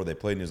they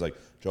played, and he was like,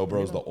 Joe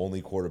Burrow's the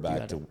only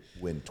quarterback to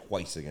win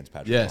twice against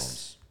Patrick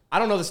Mahomes. I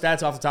don't know the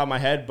stats off the top of my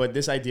head, but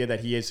this idea that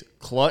he is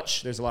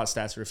clutch, there's a lot of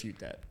stats to refute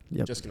that.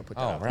 Yep. Just gonna put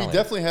that out. He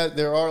definitely had.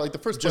 There are like the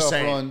first Just playoff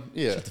saying. run.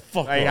 Yeah.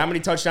 Hey, how many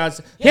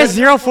touchdowns? He has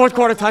 0 fourth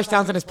quarter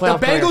touchdowns in his The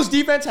playoff career. Bengals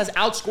defense has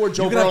outscored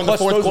Joe You Burrow in the gotta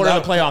fourth clutch quarter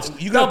those of the out.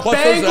 playoffs. You gotta The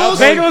clutch those out.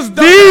 Bengals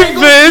the defense!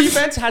 Bengals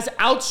defense has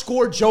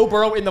outscored Joe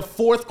Burrow in the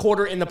fourth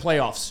quarter in the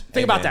playoffs.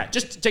 Think about man. that.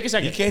 Just take a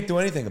second. You can't do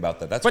anything about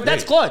that. That's But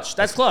that's great. clutch.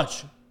 That's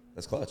clutch.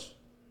 That's clutch.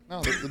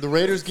 No, the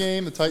Raiders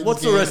game, the Titans.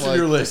 What's game, the rest of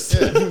your list?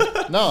 No,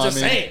 Just I mean,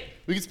 saying.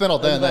 we could spend all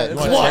day on that. You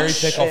want a cherry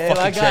pick? I'll Yeah,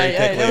 fucking my cherry guy,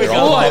 pick yeah, there we later. go.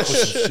 I'll come up with Clutch.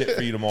 some shit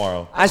for you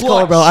tomorrow. Ice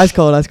cold, bro. Ice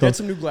cold. Ice Get cold.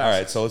 some new All glasses.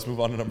 right, so let's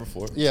move on to number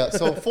 4. Yeah,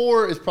 so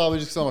 4 is probably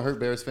just because I'm a hurt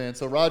Bears fan.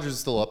 So Rodgers is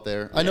still up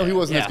there. I know he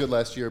wasn't as good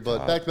last year,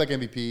 but back-to-back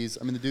MVPs.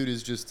 I mean, the dude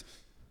is just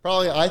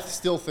probably. I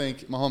still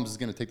think Mahomes is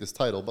going to take this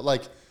title, but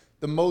like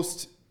the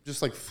most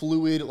just like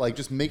fluid, like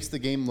just makes the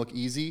game look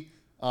easy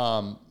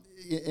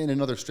in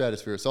another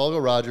stratosphere. So I'll go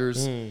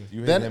Rodgers.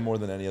 You hate him more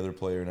than any other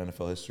player in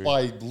NFL history.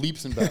 By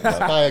leaps and bounds,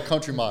 by a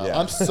country mile. Yeah.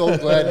 I'm so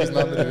glad he's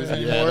not in the division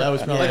anymore. that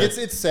was probably like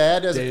it's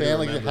sad as a day to fan.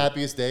 Like the remember.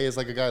 happiest day is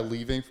like a guy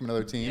leaving from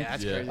another team. Yeah,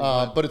 that's Yeah. crazy.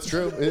 But it's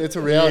true. It's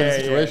a reality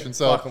situation.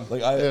 So Fuck 'em.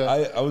 Like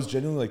I was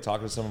genuinely like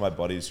talking to some of my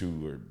buddies who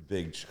were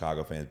big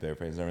Chicago fans, Bear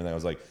fans, and everything. I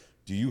was like,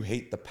 "Do you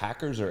hate the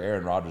Packers or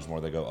Aaron Rodgers more?"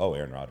 They go, "Oh,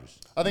 Aaron Rodgers."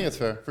 I think that's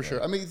fair for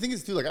sure. I mean, the thing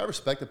is, too, like I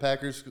respect the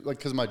Packers, like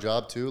because of my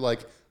job too.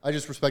 Like I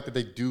just respect that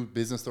they do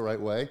business the right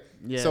way.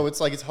 Yeah. So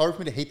it's like it's hard for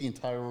me to hate the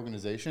entire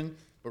organization,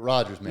 but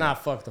Rodgers, man. Nah,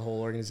 fuck the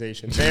whole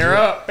organization. Bear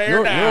up, bear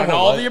Your down, whole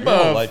all life- the your whole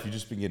above. life, you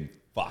just been getting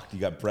fucked. You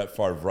got Brett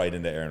Favre right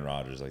into Aaron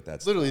Rodgers. Like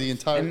that's Literally the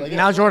entire. Like,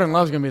 Now Jordan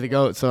Love's gonna be the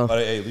goat. So But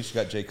hey, at least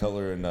you got Jay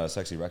Cutler and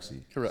Sexy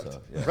Rexy. correct.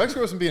 So, yeah. Rex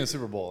Grossman being in a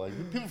Super Bowl,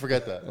 like people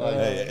forget that. Like,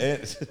 Hey,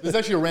 This is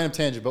actually a random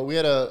tangent, but we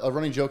had a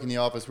running joke in the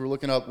office. We were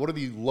looking up what are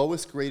the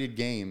lowest graded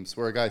games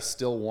where a guy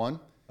still won.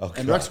 Oh,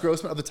 and God. Rex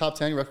Grossman, of the top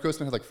 10, Rex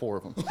Grossman had like 4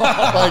 of them.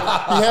 Like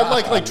he had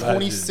like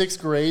 26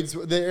 grades.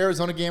 The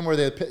Arizona game where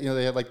they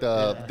had like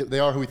they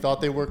are who we thought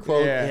they were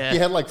quote. Yeah. He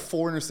had like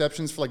 4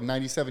 interceptions for like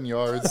 97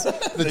 yards.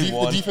 The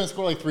won. defense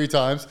scored like 3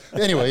 times.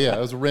 Anyway, yeah, it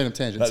was a random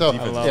tangent. That So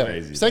defense is yeah,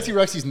 crazy, Sexy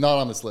Rexy's not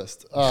on this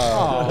list.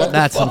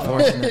 that's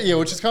unfortunate. Yeah,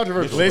 which is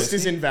controversial. List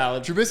is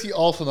invalid. Trubisky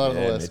also not on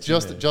the Yeah, list.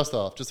 Mitchie, Just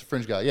off. Just a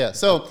fringe guy. Yeah.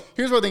 So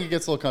here's where I think it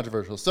gets a little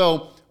controversial.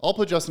 So I'll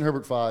put Justin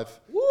Herbert 5.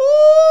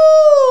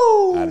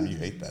 Adam, you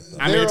hate that though.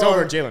 I mean, There it's are-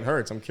 over Jalen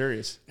Hurts. I'm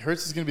curious.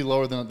 Hurts is going to be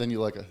lower than you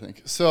like, I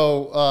think.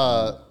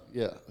 So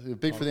yeah,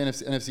 big for the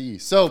NFC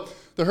East. So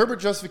the Herbert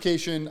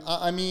justification.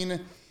 I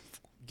mean,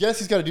 yes,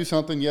 he's got to do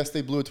something. Yes,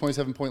 they blew a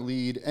 27-point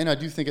lead, and I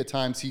do think at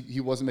times he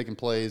wasn't making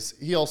plays.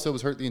 He also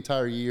was hurt the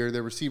entire year.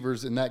 Their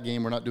receivers in that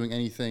game were not doing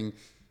anything.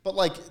 But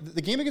like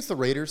the game against the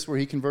Raiders, where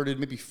he converted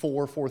maybe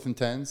 4 4th and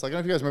 10s. Like I don't know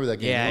if you guys remember that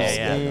game.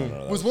 Yeah,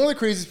 It was one of the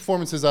craziest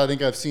performances I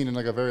think I've seen in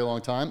like a very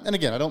long time. And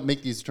again, I don't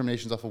make these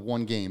determinations off of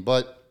one game,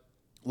 but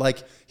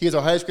like he is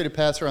our highest graded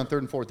passer on 3rd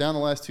and 4th down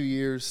the last 2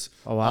 years.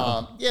 Oh,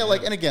 wow.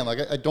 Like and again, like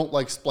I don't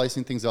like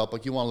splicing things up.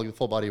 Like you want to look at the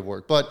full body of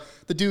work, but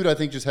the dude I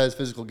think just has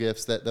physical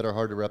gifts that are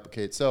hard to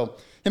replicate. So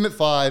him at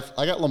 5,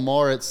 I got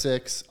Lamar at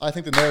 6. I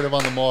think the narrative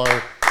on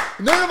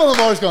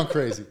Lamar's gone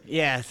crazy.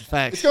 Yeah, it's It's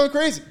facts. going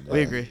crazy.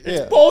 We agree.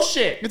 Yeah,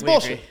 Bullshit. it's We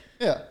bullshit. agree.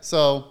 Yeah.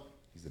 So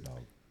He's a dog.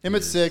 him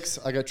at 6.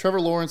 I got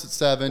Trevor Lawrence at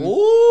 7.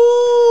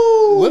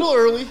 Ooh. Little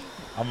early.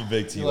 I'm a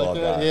big T-Law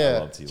like that? guy. Yeah. I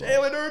love T-Law.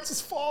 Jalen Hurts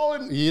is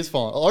falling. He is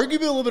falling.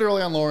 Arguably a little bit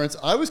early on Lawrence.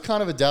 I was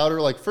kind of a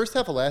doubter. Like first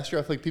half of last year,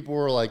 I feel like people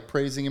were like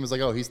praising him as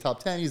like, oh, he's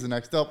top 10, he's the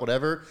next up,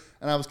 whatever.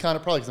 And I was kind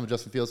of probably because I'm a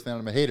Justin Fields fan,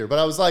 I'm a hater. But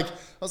I was like,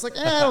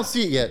 I don't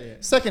see it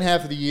yet. Second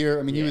half of the year,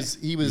 I mean, he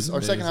was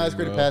our second highest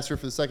graded bro. passer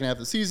for the second half of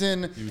the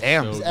season.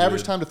 Damn. His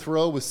average time to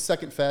throw was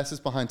second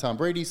fastest behind Tom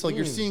Brady. So like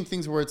you're seeing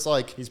things where it's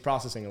like, He's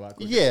processing a lot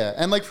quicker. yeah,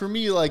 and like for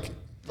me, like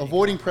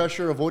avoiding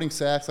pressure, avoiding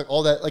sacks, like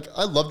all that. Like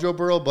I love Joe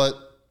Burrow,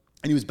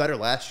 and he was better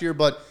last year.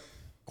 But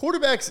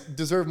quarterbacks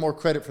deserve more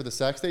credit for the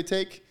sacks they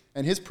take,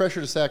 and his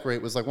pressure to sack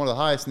rate was like one of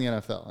the highest in the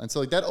NFL. And so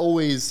like that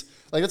always,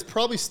 like that's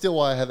probably still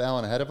why I have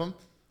Allen ahead of him.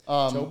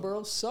 Joe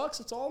Burrow sucks.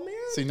 It's all man.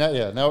 See now,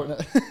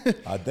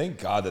 Thank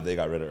God that they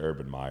got rid of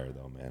Urban Meyer,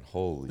 though, man.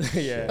 Holy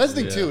shit. That's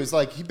the thing too. Is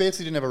like he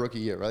basically didn't have a rookie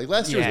year, right? Like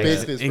last year was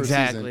basically his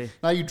first season.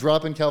 Now you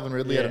drop in Calvin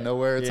Ridley out of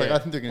nowhere. It's like I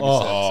think they're going to be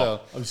set.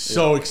 So I'm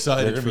so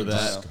excited for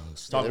that.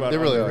 They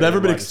really are. I've never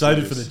been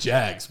excited for the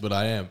Jags, but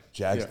I am.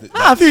 Jags.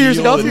 A few years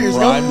ago. Yeah,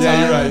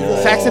 you're right.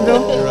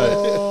 Saxonville. You're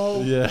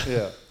right.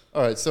 Yeah.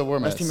 All right, so we're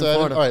at team in 7.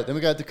 Florida. All right, then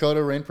we got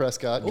Dakota Rain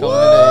Prescott coming in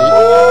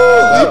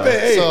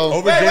 8. So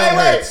Over Jalen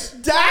Hurts.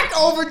 Dak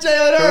over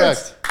Jalen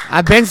Hurts.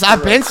 correct.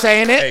 I've been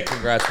saying it. Hey,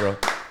 congrats, bro.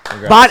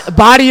 Congrats.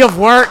 Body of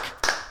work.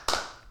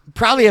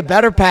 Probably a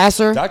better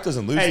passer. Dak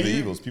doesn't lose to the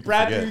Eagles. People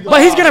forget.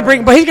 But he's gonna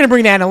bring the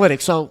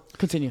analytics. So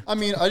continue. I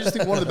mean, I just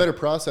think one of the better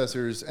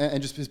processors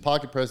and just his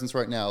pocket presence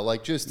right now,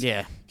 like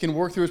can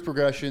work through his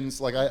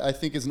progressions. Like I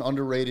think is an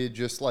underrated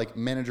just like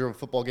manager of a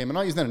football game, and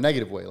not using that in a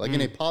negative way, like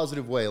in a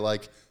positive way.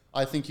 Like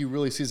I think he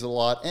really sees it a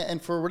lot,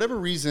 and for whatever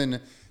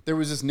reason, there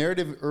was this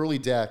narrative early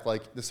Dak,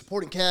 like the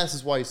supporting cast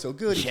is why he's so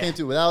good. He can't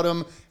do it without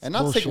him, and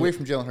not to take away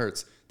from Jalen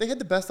Hurts. They had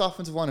the best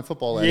offensive line in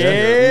football last year.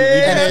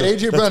 And they had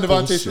A.J. Brown,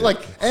 Devontae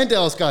Smith, and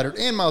Dallas Goedert,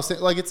 and Miles.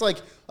 Like, it's like,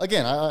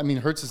 again, I mean,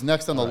 Hurts is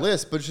next on the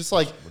list, but it's just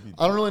like,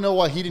 I don't really know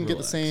why he didn't get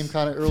the same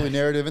kind of early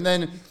narrative. And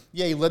then,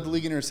 he led the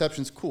league in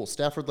interceptions. Cool.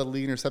 Stafford led the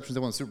league in interceptions. They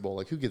won the Super Bowl.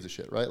 Like, who gives a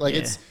shit, right? Like,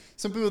 it's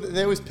some people,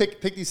 they always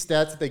pick these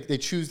stats that they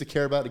choose to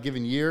care about a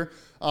given year.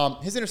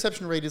 His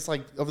interception rate is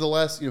like, over the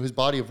last, his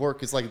body of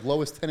work is like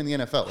lowest 10 in the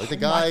NFL. Like, the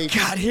guy.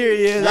 God, here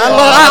he is.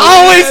 I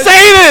always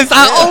say this.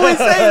 I always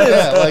say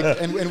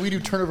this. And we do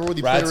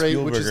turnover-worthy play rate,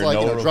 which is like,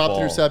 dropped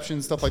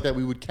interceptions, stuff like that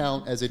we would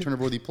count as a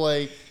turnover-worthy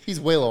play. He's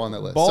way low on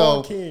that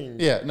list. King.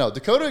 Yeah, no,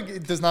 Dakota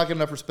does not get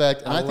enough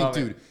respect. And I think,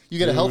 dude, you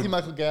get a healthy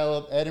Michael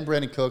Gallup, add in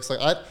Brandon Cooks. Like,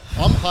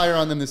 I'm higher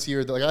on them this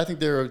year. Like, I think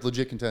they're a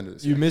legit contender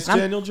this year. You missed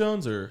Daniel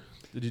Jones, or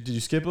did you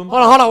skip him?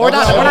 Hold on. We're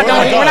not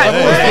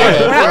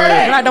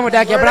done with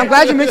that yet. But I'm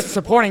glad you mentioned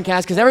supporting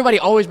cast because everybody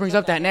always brings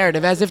up that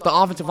narrative as if the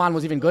offensive line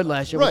was even good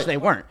last year, which they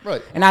weren't.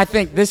 Right. And I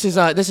think this is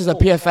a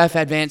PFF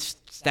advanced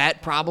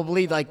stat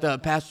probably, like the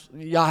pass.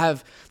 Y'all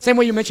have same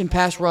way you mentioned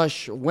pass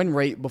rush win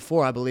rate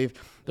before, I believe.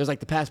 There's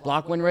like the pass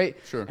block win rate.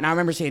 Sure. And I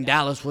remember seeing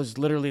Dallas was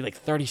literally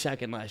like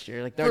 32nd last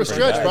year. Like 30 For a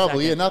stretch,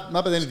 probably. Yeah, not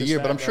by the end of the year,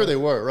 but I'm sure they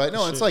were, right?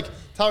 No, it's like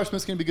Tyler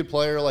Smith's going to be a good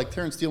player. Like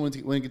Terrence Steele, when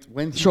he gets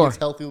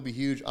healthy, will be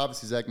huge.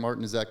 Obviously, Zach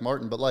Martin is Zach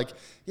Martin. But like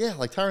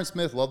Tyron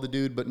Smith, love the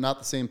dude, but not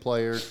the same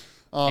player.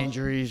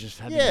 Injuries just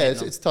have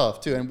it's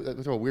tough too, and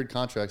with a weird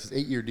contracts.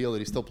 It's 8-year deal that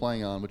he's still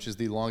playing on, which is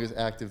the longest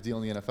active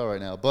deal in the NFL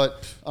right now,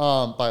 but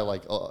by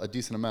like a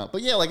decent amount.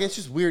 But like it's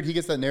just weird. He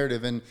gets that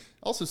narrative, and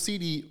also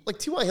CD, like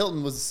T.Y.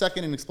 Hilton was the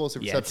second in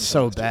explosive receptions. It's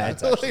so bad.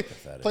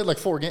 Played like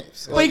 4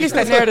 games. Well, he gets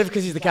that narrative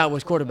because he's the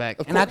Cowboys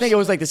quarterback, and I think it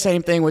was like the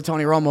same thing with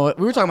Tony Romo.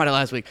 We were talking about it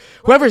last week.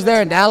 Whoever's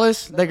there in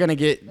Dallas, they're gonna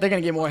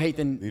get more hate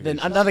than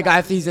another guy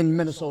if he's in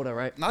Minnesota,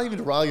 right? Not even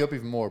to rile you up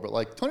even more, but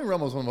like Tony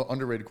Romo is one of the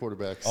underrated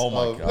quarterbacks. Oh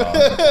my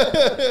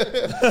god.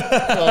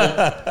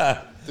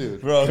 Dude,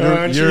 bro,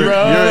 you're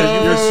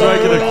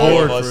striking a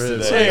chord for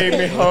it. Take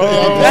me home.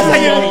 That's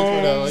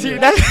how you see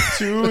that's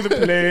to the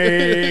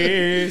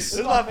place. This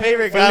is my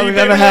favorite guy we've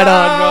ever had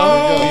on,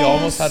 bro. We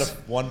almost had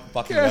one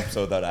fucking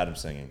episode without Adam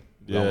singing.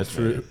 Yeah,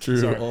 true.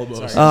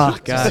 Almost. Oh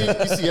god.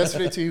 You see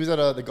yesterday too. He was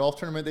at the golf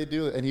tournament they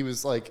do, and he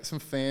was like, some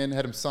fan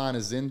had him sign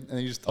a Zin, and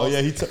he just he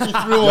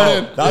threw one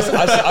in. I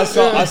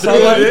saw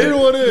He threw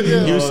one in.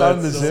 Yeah. He was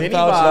signing the Zin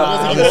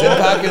pouch, the Zin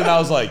packet, and I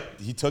was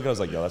like, he took it. I was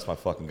like, yo, that's my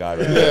fucking guy.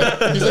 Right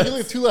yeah. He's like, he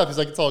only 2 left. He's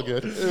like, it's all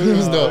good. It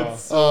was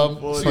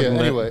dope.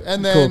 Anyway,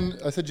 and then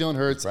I said Jalen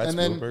Hurts, and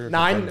then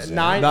 9 is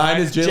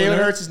Jalen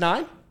Hurts is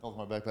 9. Hold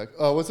my backpack.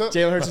 What's up?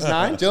 Jalen Hurts is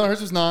 9. Jalen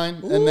Hurts was 9,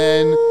 and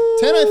then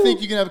 10. I think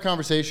you can have a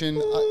conversation.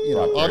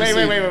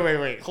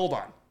 Wait. Hold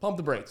on. Pump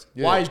the brakes.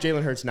 Yeah. Why is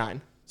Jalen Hurts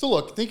 9? So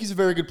look, I think he's a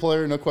very good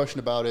player, no question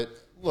about it.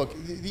 Look,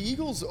 the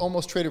Eagles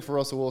almost traded for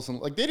Russell Wilson.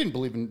 Like, they didn't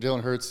believe in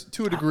Jalen Hurts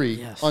to a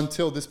degree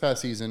until this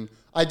past season.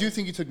 I do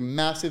think he took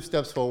massive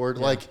steps forward.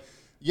 Yeah. Like,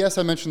 yes,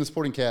 I mentioned the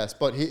supporting cast,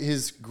 but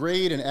his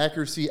grade and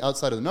accuracy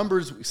outside of the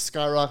numbers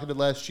skyrocketed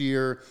last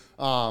year.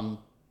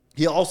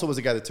 He also was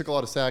a guy that took a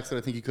lot of sacks that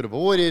I think he could have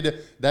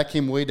avoided. That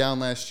came way down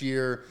last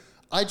year.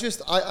 I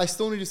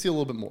still need to see a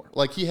little bit more.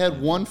 Like, he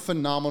had one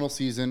phenomenal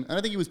season, and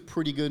I think he was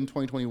pretty good in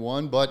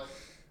 2021, but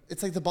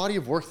it's like the body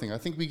of work thing. I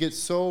think we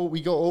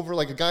go over,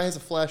 like, a guy has a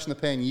flash in the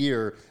pan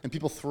year, and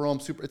people throw him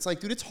super. It's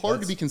like, dude, it's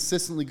hard to be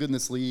consistently good in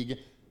this league.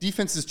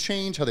 Defenses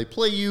change how they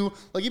play you.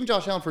 Like, even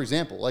Josh Allen, for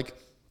example. Like,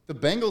 the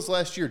Bengals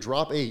last year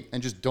drop 8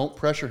 and just don't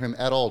pressure him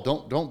at all.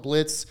 Don't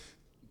blitz.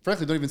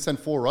 Frankly, don't even send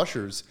 4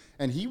 rushers.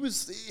 And he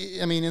was,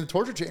 in the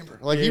torture chamber.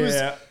 Like, he was,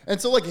 and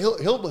so, like,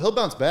 he'll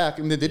bounce back. I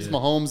mean, they did to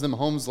Mahomes. Then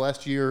Mahomes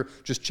last year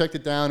just checked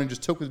it down and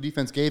just took what the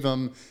defense gave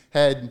him.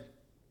 Had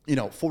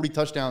 40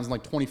 touchdowns, and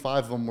like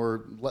 25 of them were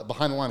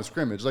behind the line of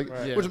scrimmage. Like,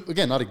 which,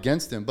 again, not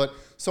against him. But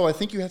so I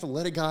think you have to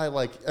let a guy,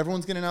 like,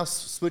 everyone's going to now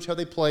switch how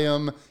they play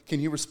him. Can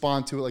he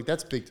respond to it? Like,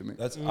 that's big to me.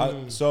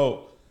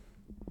 So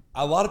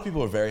a lot of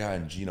people are very high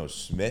on Geno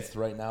Smith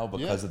right now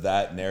because of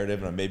that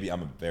narrative, and maybe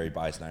I'm a very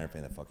biased Niner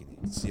fan that fucking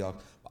hates the Seahawks.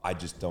 I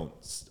just don't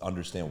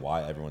understand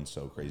why everyone's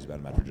so crazy about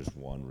him after just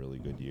one really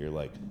good year.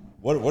 Like,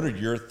 what are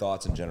your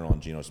thoughts in general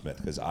on Geno Smith?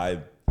 Because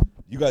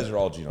you guys are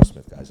all Geno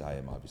Smith guys. I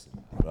am obviously,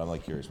 but I'm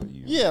like curious what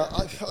you. Yeah,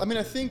 I mean,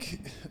 I think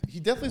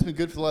he definitely has been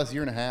good for the last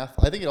year and a half.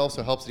 I think it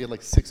also helps that he had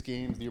like 6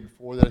 games the year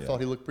before that I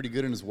thought he looked pretty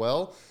good in as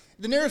well.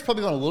 The narrative's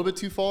probably gone a little bit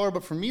too far,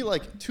 but for me,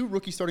 like 2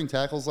 rookie starting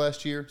tackles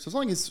last year. So as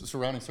long as his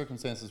surrounding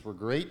circumstances were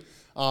great,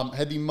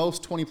 had the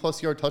most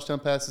 20-plus yard touchdown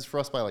passes for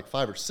us by like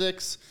 5 or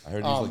 6. I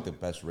heard he's like the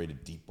best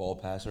rated deep ball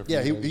passer.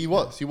 Yeah, he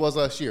was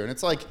last year, and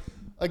it's like,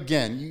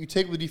 again, you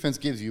take what the defense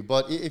gives you,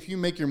 but if you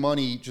make your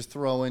money just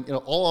throwing,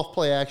 all off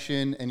play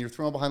action, and you're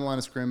throwing behind the line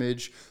of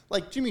scrimmage,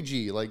 like Jimmy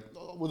G, like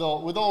with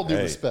all due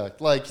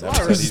respect, like a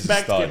lot of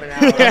respect given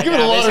out. I'm giving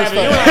a lot of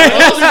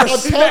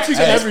respect.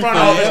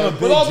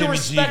 With all due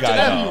respect to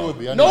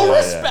them, no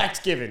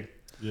respect given.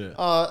 Yeah.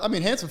 I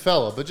mean, handsome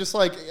fella, but just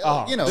like,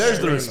 there's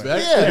the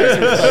respect. Yeah,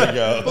 there you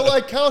go. But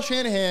like Kyle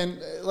Shanahan,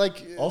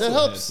 like Also that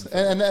helps,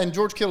 and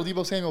George Kittle,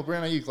 Debo Samuel,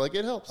 Brandon Ayuk, like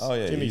it helps. Oh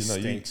yeah, Jimmy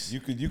stinks. You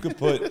could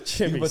put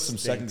some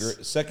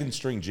stinks. second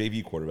string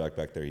JV quarterback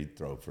back there. He'd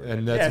throw for.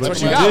 And that's what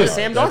you you got did. with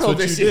Sam Darnold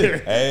this year.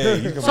 Hey,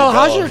 you can So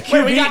how's your dog. QB?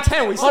 Wait, we got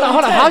 10. We still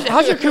Hold on. need 10.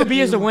 How's your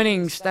QB as a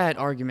winning stat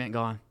argument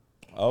going?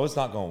 Oh, it's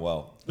not going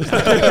well. No,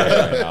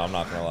 I'm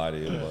not gonna lie to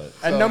you, but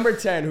At number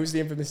 10, who's the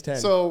infamous 10?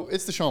 So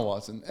it's Deshaun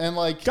Watson, and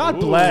like God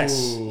bless.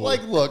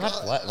 Like, look,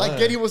 I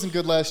get he wasn't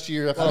good last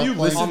year. Have you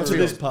listened to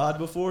this pod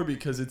before?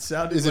 Because it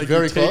sounded Is it like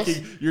very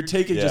you're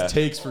taking just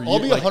takes for you. I'll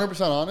be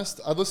 100%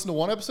 honest. I've listened to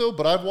one episode,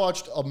 but I've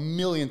watched a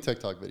million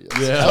TikTok videos.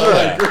 Yeah. All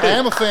right. I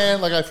am a fan.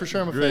 Like, I for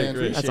sure am a fan.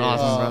 Great. That's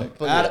awesome, bro.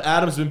 But yeah.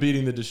 Adam's been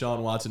beating the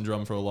Deshaun Watson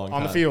drum for a long time.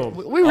 On the field.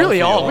 We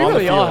really all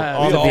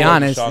have. To be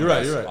honest, You're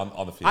right.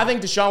 On the field. I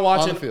think Deshaun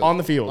Watson on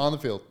the field On the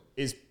field.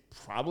 is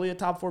probably a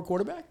top 4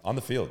 quarterback. On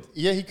the field.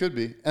 Yeah, he could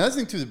be. And that's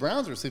the thing, too. The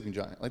Browns are a sleeping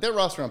giant. Like, that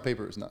roster on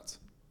paper is nuts.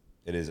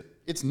 It is.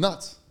 It's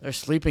nuts. they're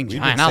sleeping We've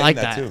giant. been I like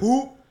saying that.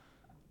 too.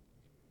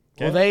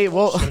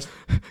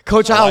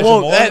 Coach Al Elijah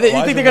Wolf. Moore? You think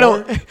Elijah they're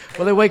Moore? gonna?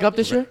 Will they wake up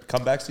this year?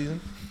 Comeback season.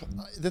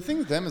 The thing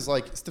with them is,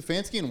 like,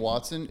 Stefanski and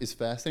Watson is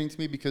fascinating to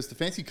me because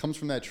Stefanski comes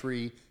from that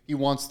tree. He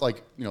wants,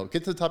 like,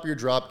 get to the top of your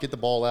drop, get the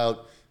ball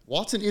out.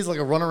 Watson is like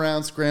a run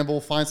around,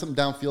 scramble, find something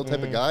downfield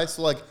type of guy.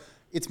 So, like,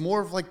 it's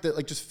more of like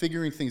just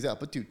figuring things out.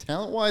 But dude,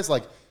 talent wise,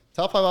 like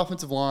top 5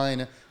 offensive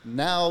line.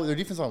 Now their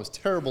defensive line was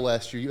terrible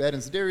last year. You add in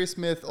Zadarius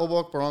Smith,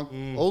 Ogbo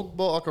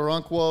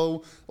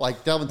Okoronkwo,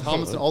 like Dalvin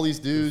Tomlinson, all these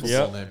dudes.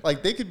 Yep.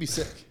 Like they could be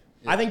sick.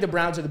 I think the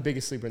Browns are the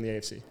biggest sleeper in the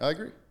AFC. I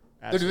agree.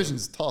 Absolutely. Their division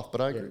is tough, but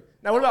I agree.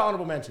 Now, what about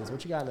honorable mentions?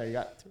 What you got in there? You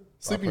got 2?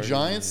 Sleeping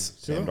Giants.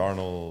 Sam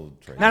Darnold.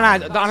 Trey No.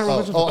 The honorable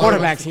mentions for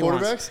quarterbacks. He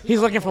wants. quarterbacks? He's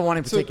looking for one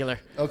in particular.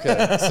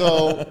 Okay,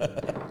 so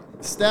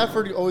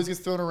Stafford always gets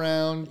thrown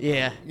around.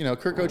 Yeah.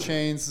 Kirk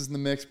O'Chains is in the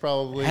mix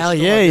probably. Hell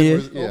Still yeah, not he good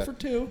is. for his- 0 for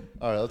 2.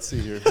 All right, let's see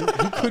here.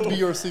 Who could be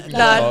your sleeping Nah,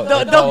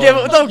 giant? don't give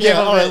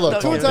him. All right, look.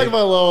 Don't Tua give him.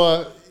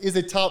 Tagovailoa is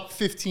a top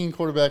 15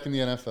 quarterback in the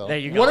NFL. There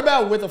you go. What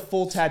about with a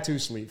full tattoo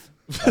sleeve?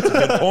 That's a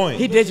good point.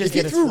 He did just If he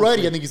get his threw full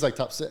righty, sleeve. I think he's like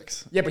top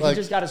 6. Yeah, but Like, he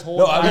just got his whole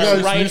No, I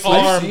mean, right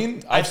arm.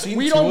 I've seen.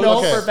 We don't Tua- know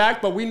Okay. for a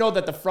fact, but we know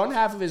that the front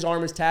half of his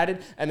arm is tatted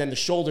and then the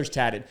shoulder's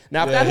tatted.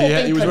 Now, if that Yeah, whole he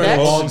thing was wearing a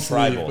connects, long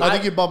Tribal. sleeve. I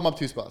think you bump him up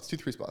 2 spots,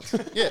 3 spots.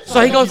 Yeah.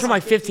 So he goes from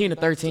like 15 to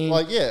 13.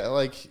 like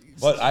like.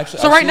 But actually,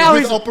 So I've right seen now it-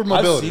 he's- upper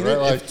mobility, I've seen right?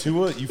 it. Like- If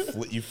Tua,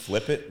 you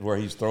flip it where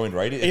he's throwing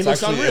righty, it it's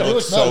looks actually unreal. it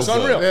looks so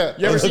unreal. good. Yeah.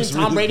 You ever It seen looks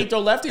Tom really Brady good. throw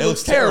lefty? It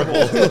looks terrible.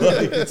 terrible.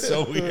 It's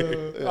so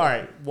weird. All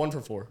right, 1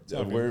 for 4.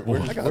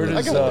 Where's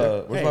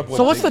Hey. my boy?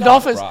 So what's the Big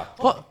Dolphins? Brock?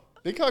 What?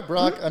 Big Cock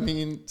Brock, I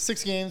mean,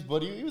 6 games,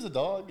 but he was a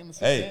dog in the 6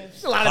 Hey,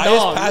 games. a lot of highest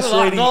dogs. pass There's a lot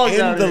of rating dogs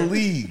in out the here.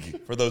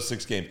 league for those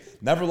 6 games.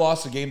 Never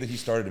lost a game that he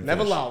started and Never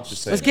finished. lost.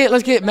 Just saying.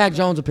 Let's get Mac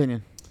Jones'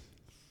 opinion.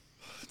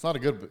 It's not a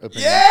good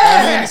opinion.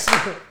 Yes!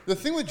 I mean, the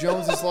thing with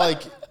Jones is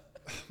like, I'm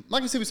not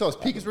gonna say we saw his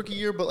peak his rookie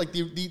year, but like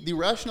the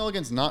rationale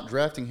against not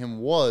drafting him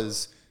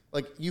was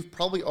like you've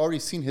probably already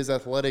seen his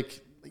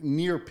athletic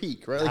near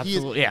peak, right? Like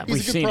Absolutely, yeah, he's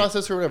we've a good seen it.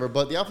 processor or whatever,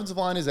 but the offensive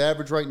line is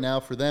average right now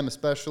for them,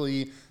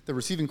 especially the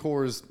receiving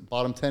core is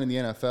bottom 10 in the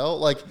NFL.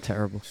 Like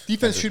Terrible.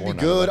 defense should be 4-9,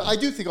 good. 11. I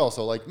do think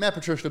also like Matt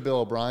Patricia, Bill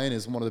O'Brien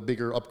is one of the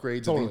bigger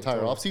upgrades of the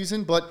entire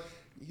offseason, but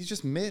he's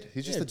just mid.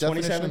 He's just the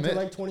definition of 27 to mid.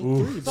 like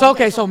 23. So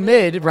okay, so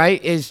mid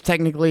right is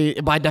technically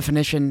by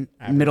definition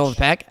middle of the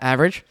pack,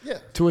 average. Yeah.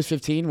 2 is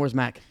 15. Where's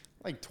Mac?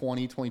 Like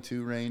 20,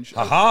 22 range.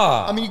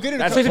 Aha! I mean, you get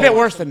it. So he's a bit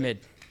worse than mid.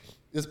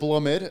 It's below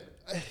mid.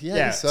 Yeah,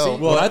 Yeah, so.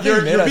 see, Well, I think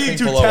you're, mid, you're I being think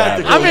too below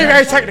tactical. average. I'm being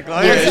very technical.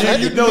 I you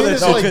think know mid that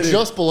is though, like 'cause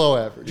just below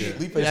average.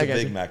 Lipe's Yeah, I a got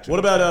Big you. Mac. What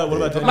about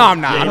No,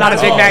 I'm not. I'm not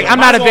a big Mac. I'm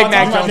not a big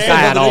Mac Jones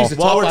guy at all.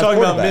 While we're talking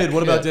about mid,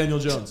 what about Yeah. Daniel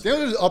Jones?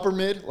 Daniel Jones is upper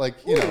mid, like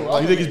you know.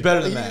 You think he's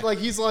better than Like, that? like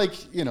he's like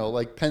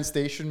like Penn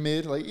Station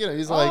mid, like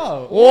he's like.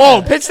 Oh,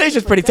 Whoa, Pitt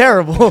Station's pretty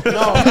terrible. I meant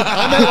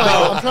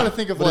like I'm trying to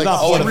think of like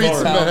not streets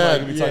in far.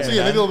 Manhattan. Like, So yeah.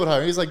 yeah, maybe a little bit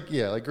higher. He's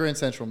like Grand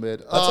Central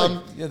mid.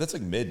 That's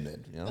like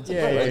mid. You know? That's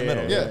Yeah, like right yeah, in the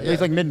middle. yeah.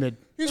 He's like mid.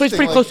 Here's So he's the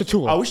pretty thing, close like- to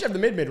Tua. we should have the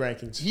mid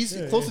rankings. He's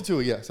close to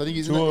Tua, yes. I think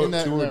he's Tua- in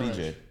that Tua or range.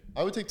 DJ?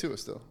 I would take Tua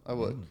still. I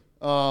would.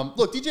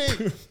 Look,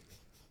 DJ.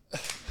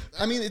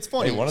 I mean, it's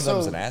funny. Hey, one of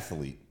them's an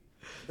athlete.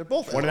 They're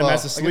both. One of them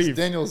has a sleeve.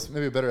 Daniel's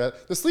maybe a better.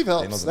 The sleeve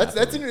helps.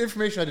 That's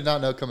information I did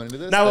not know coming into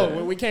this.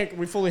 No, we can't.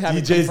 We fully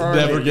haven't. DJ's confirmed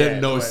never it getting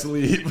yet, no but-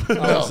 sleep.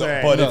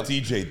 But if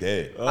DJ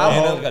did, and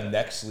like a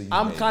neck sleeve.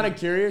 I'm kind of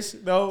curious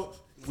though.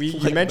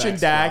 You mentioned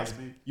Dak.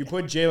 You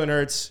put Jalen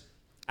Hurts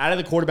out of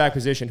the quarterback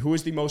position. Who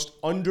is the most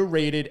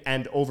underrated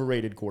and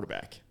overrated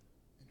quarterback?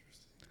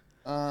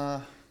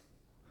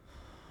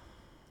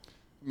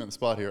 I'm in the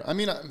spot here. I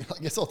mean, I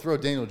guess I'll throw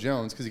Daniel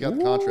Jones because he got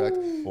the contract.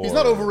 He's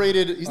not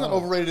overrated. He's not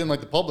overrated in like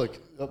the public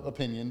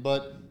opinion,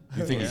 but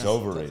You think he's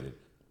overrated?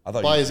 I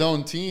thought by his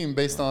own team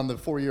based on the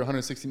 4-year,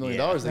 $160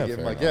 million they gave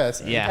him, I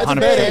guess. Yeah, that's a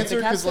bad answer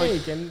The Cap's because like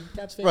fake and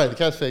Cap's fake. right, the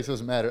Cap's fake, so it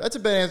doesn't matter. That's a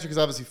bad answer because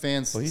obviously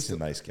fans. Well, he's a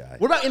nice guy.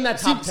 What about in that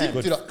top 10?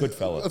 Good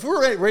fella. If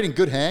we're rating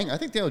good hang, I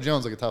think Daniel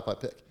Jones is like a top 5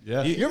 pick.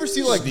 Yeah. You ever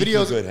see like Sneaky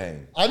videos? good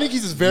hang. I think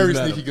he's a very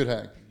met sneaky him. good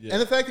hang. Yeah.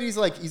 And the fact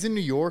that he's in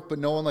New York, but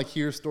no one like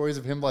hears stories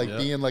of him like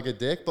being like a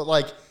dick, but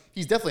like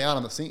he's definitely out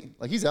on the scene.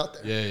 Like he's out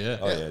there. Yeah.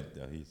 Oh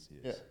yeah, he is.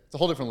 Yeah. It's a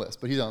whole different list,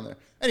 but he's on there.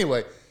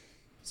 Anyway,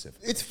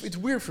 it's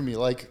weird for me.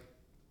 Like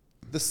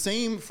the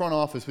same front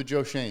office with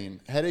Joe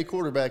Shane had a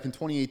quarterback in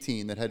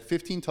 2018 that had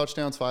 15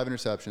 touchdowns, 5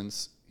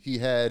 interceptions. He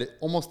had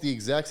almost the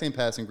exact same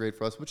passing grade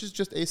for us, which is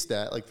just a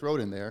stat. Like throw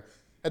it in there.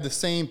 Had the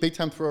same big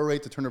time throw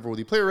rate to turnover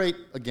worthy player rate.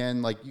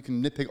 Again, like you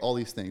can nitpick all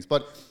these things,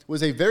 but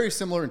was a very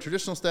similar in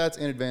traditional stats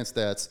and advanced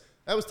stats.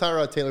 That was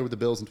Tyrod Taylor with the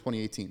Bills in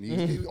 2018.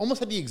 He almost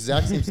had the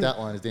exact same stat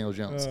line as Daniel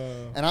Jones.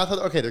 And I thought,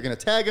 okay, they're going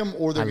to tag him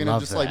or they're going to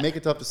just like make a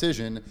tough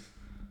decision.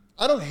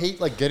 I don't hate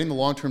like getting the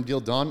long-term deal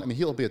done. I mean,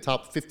 he'll be a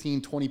top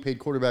 15, 20 paid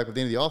quarterback at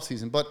the end of the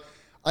offseason, but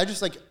I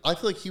just like I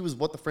feel like he was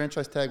what the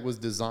franchise tag was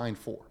designed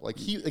for. Like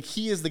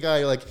he is the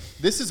guy like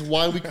this is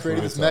why we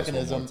created this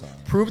mechanism.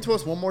 Prove it to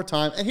us one more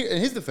time. And here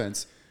in his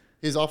defense,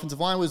 his offensive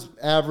line was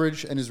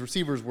average and his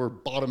receivers were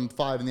bottom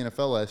 5 in the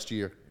NFL last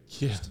year.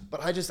 Yeah.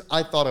 But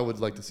I thought I would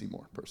like to see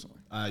more personally.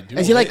 I do.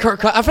 Is he like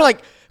Kirk? I feel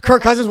like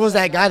Kirk Cousins was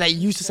that guy that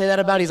used to say that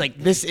about. He's like,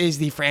 this is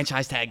the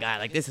franchise tag guy.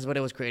 Like, this is what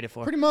it was created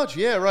for. Pretty much,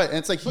 yeah, right. And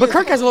it's like, But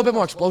Kirk has a little bit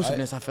more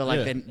explosiveness, I feel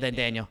like, than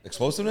Daniel.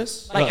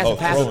 Explosiveness? Like, as a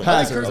passer. throwing.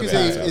 I think Kirk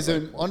Okay. is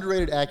an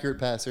underrated, accurate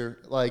passer.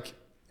 Like,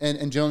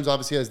 and Jones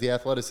obviously has the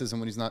athleticism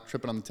when he's not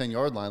tripping on the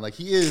 10-yard line. Like,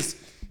 he is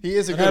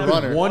a good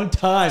runner. One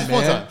time,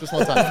 man. Just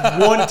one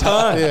time. One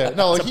time. Yeah,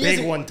 no, like It's a he is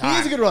big one He is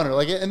time. a good runner.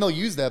 Like, and they'll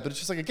use that, but it's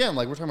just like again,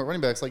 like we're talking about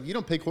running backs. Like, you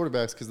don't pay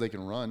quarterbacks because they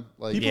can run.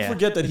 Like, People Yeah.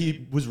 forget that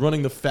he was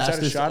running the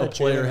fastest shot a at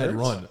player Jalen had Hurts?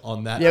 run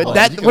on that. Yeah, play.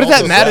 that you can what does that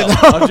also matter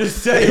sell. though? I'm just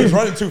saying. He was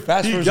running too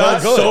fast for He his got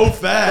own good. so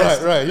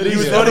fast Right. that he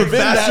was He's running never been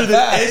faster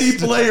that than any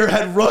fast. player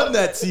had run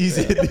that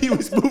season. He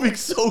was moving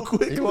so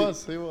quickly. he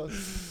was.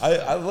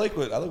 I like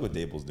what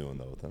Dable's doing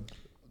though with him.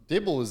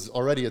 Dable is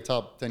already a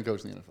top 10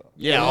 coach in the NFL.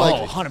 Yeah,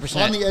 And, oh, 100%.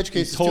 On the edge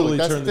cases, totally too. Like,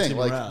 that's turned the the thing. team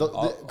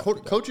Like,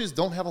 around. coaches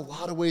don't have a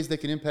lot of ways they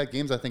can impact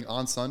games, I think,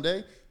 on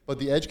Sunday. But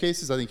the edge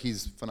cases, I think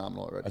he's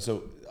phenomenal already.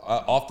 So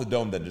off the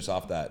dome, then just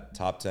off that,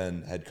 top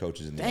 10 head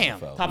coaches in the Damn.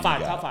 NFL. Top Who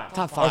five, you got?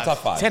 Top Or 5. top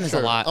 5. 10 is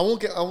a lot. I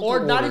won't Or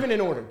do not order. even in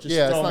order. Just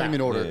Yeah, it's throw not them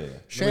even in out. order. Yeah, yeah.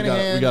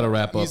 Shanahan, We gotta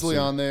wrap up easily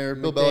soon. on there.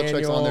 Bill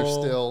Belichick's on there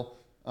still.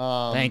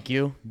 Thank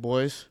you,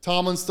 boys.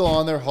 Tomlin's still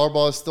on there.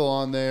 Harbaugh's still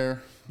on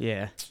there.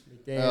 Yeah.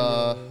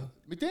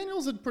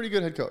 McDaniel's a pretty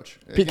good head coach.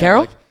 Pete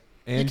Carroll?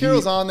 Pete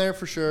Carroll's on there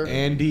for sure.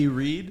 Andy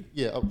Reid.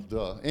 Yeah,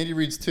 duh. Andy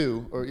Reid's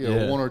 2, or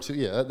Yeah. 1 or 2.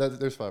 Yeah,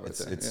 there's 5 right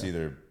there. It's yeah.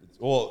 either.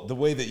 Well, the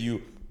way that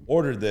you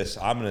ordered this,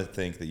 I'm going to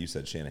think that you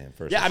said Shanahan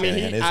first. Yeah, I mean,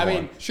 Shanahan he- is I one.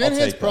 mean, I'll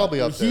Shanahan's take probably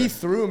that. up there. He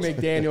threw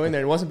McDaniel in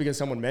there. It wasn't because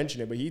someone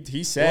mentioned it, but he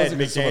It said wasn't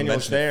because someone McDaniel was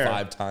mentioned it there.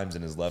 5 times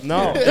in his left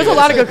No. ear. There's a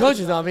lot of good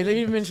coaches, though. I mean, they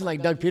even mentioned,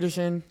 like, Doug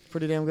Peterson.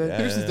 Pretty damn good. Yeah.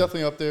 Peterson's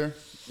definitely up there.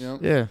 You know?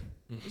 Yeah.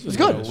 It's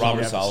good.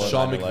 Robert Saleh,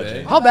 Sean another McVay.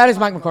 legend. How bad is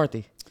Mike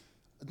McCarthy?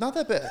 Not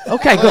that bad.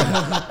 Okay, good.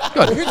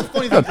 Well, here's the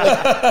funny thing.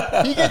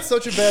 Like, he gets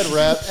such a bad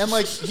rap, and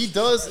like he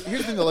does.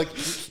 Here's the thing, though. Like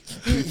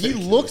he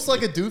looks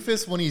like a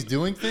doofus when he's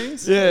doing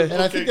things. Yeah. And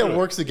I think that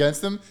works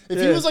against him. If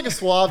he Yeah. was like a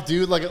suave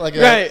dude, like a,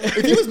 Right.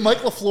 if he was Mike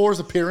LaFleur's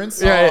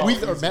appearance, Right.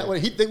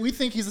 we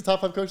think he's a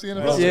top 5 coach in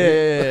the NFL.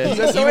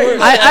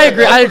 Yeah. I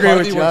agree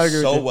with you. I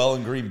agree so with you. well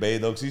in Green Bay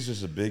though, because he's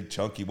just a big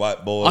chunky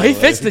white boy. Oh, he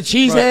fits the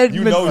cheesehead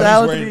You know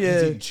mentality. he's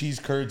Yeah. eating cheese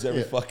curds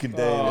every fucking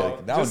day.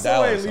 Like, now Just in the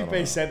way Dallas, I don't know.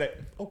 Lipe said that.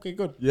 Okay,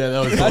 good. Yeah, that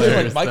was Imagine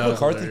hilarious. like Mike That was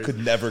McCarthy hilarious.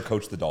 could never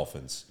coach the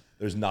Dolphins.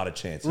 There's not a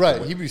chance. Right.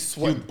 He'd be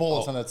sweating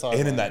bullets on that side.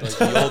 And in that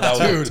field, that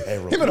would be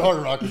terrible. Him and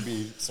Hard Rock would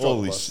be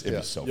Holy struggle. shit, it'd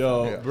be so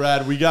Yo, funny.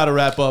 Brad, we got to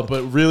wrap up,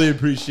 but really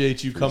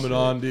appreciate you coming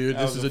on, dude.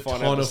 That This was is a a fun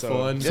ton episode. of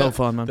fun. So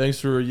fun, man. Thanks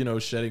for,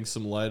 shedding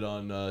some light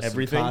on some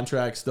Everything.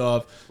 contract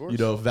stuff,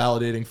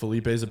 validating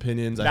Felipe's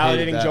opinions. I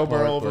hated Validating that Joe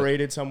part, Burrow but-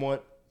 overrated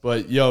somewhat.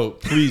 But yo,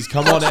 please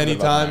come on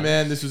anytime,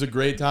 man. This was a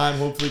great time.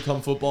 Hopefully,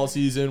 come football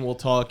season, we'll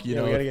talk. we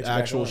gotta get you back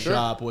actual on.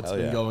 shop, what's Hell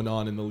been yeah. going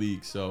on in the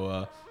league.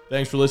 So,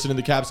 thanks for listening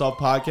to the Caps Off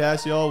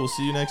podcast, y'all. We'll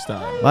see you next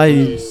time. Bye.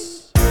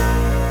 Peace.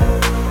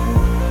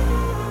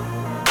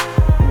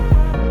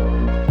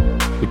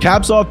 The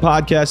Caps Off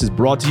podcast is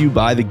brought to you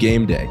by The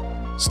Game Day,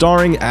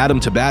 starring Adam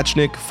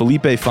Tabachnik,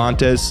 Felipe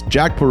Fontes,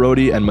 Jack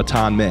Perotti, and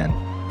Matan Mann.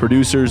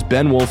 Producers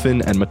Ben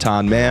Wolfen and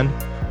Matan Mann.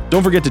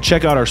 Don't forget to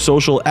check out our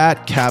social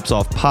at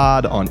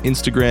CapsOffPod on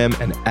Instagram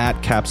and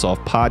at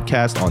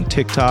CapsOffPodcast on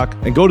TikTok.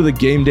 And go to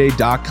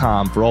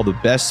thegameday.com for all the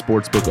best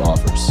sportsbook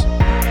offers.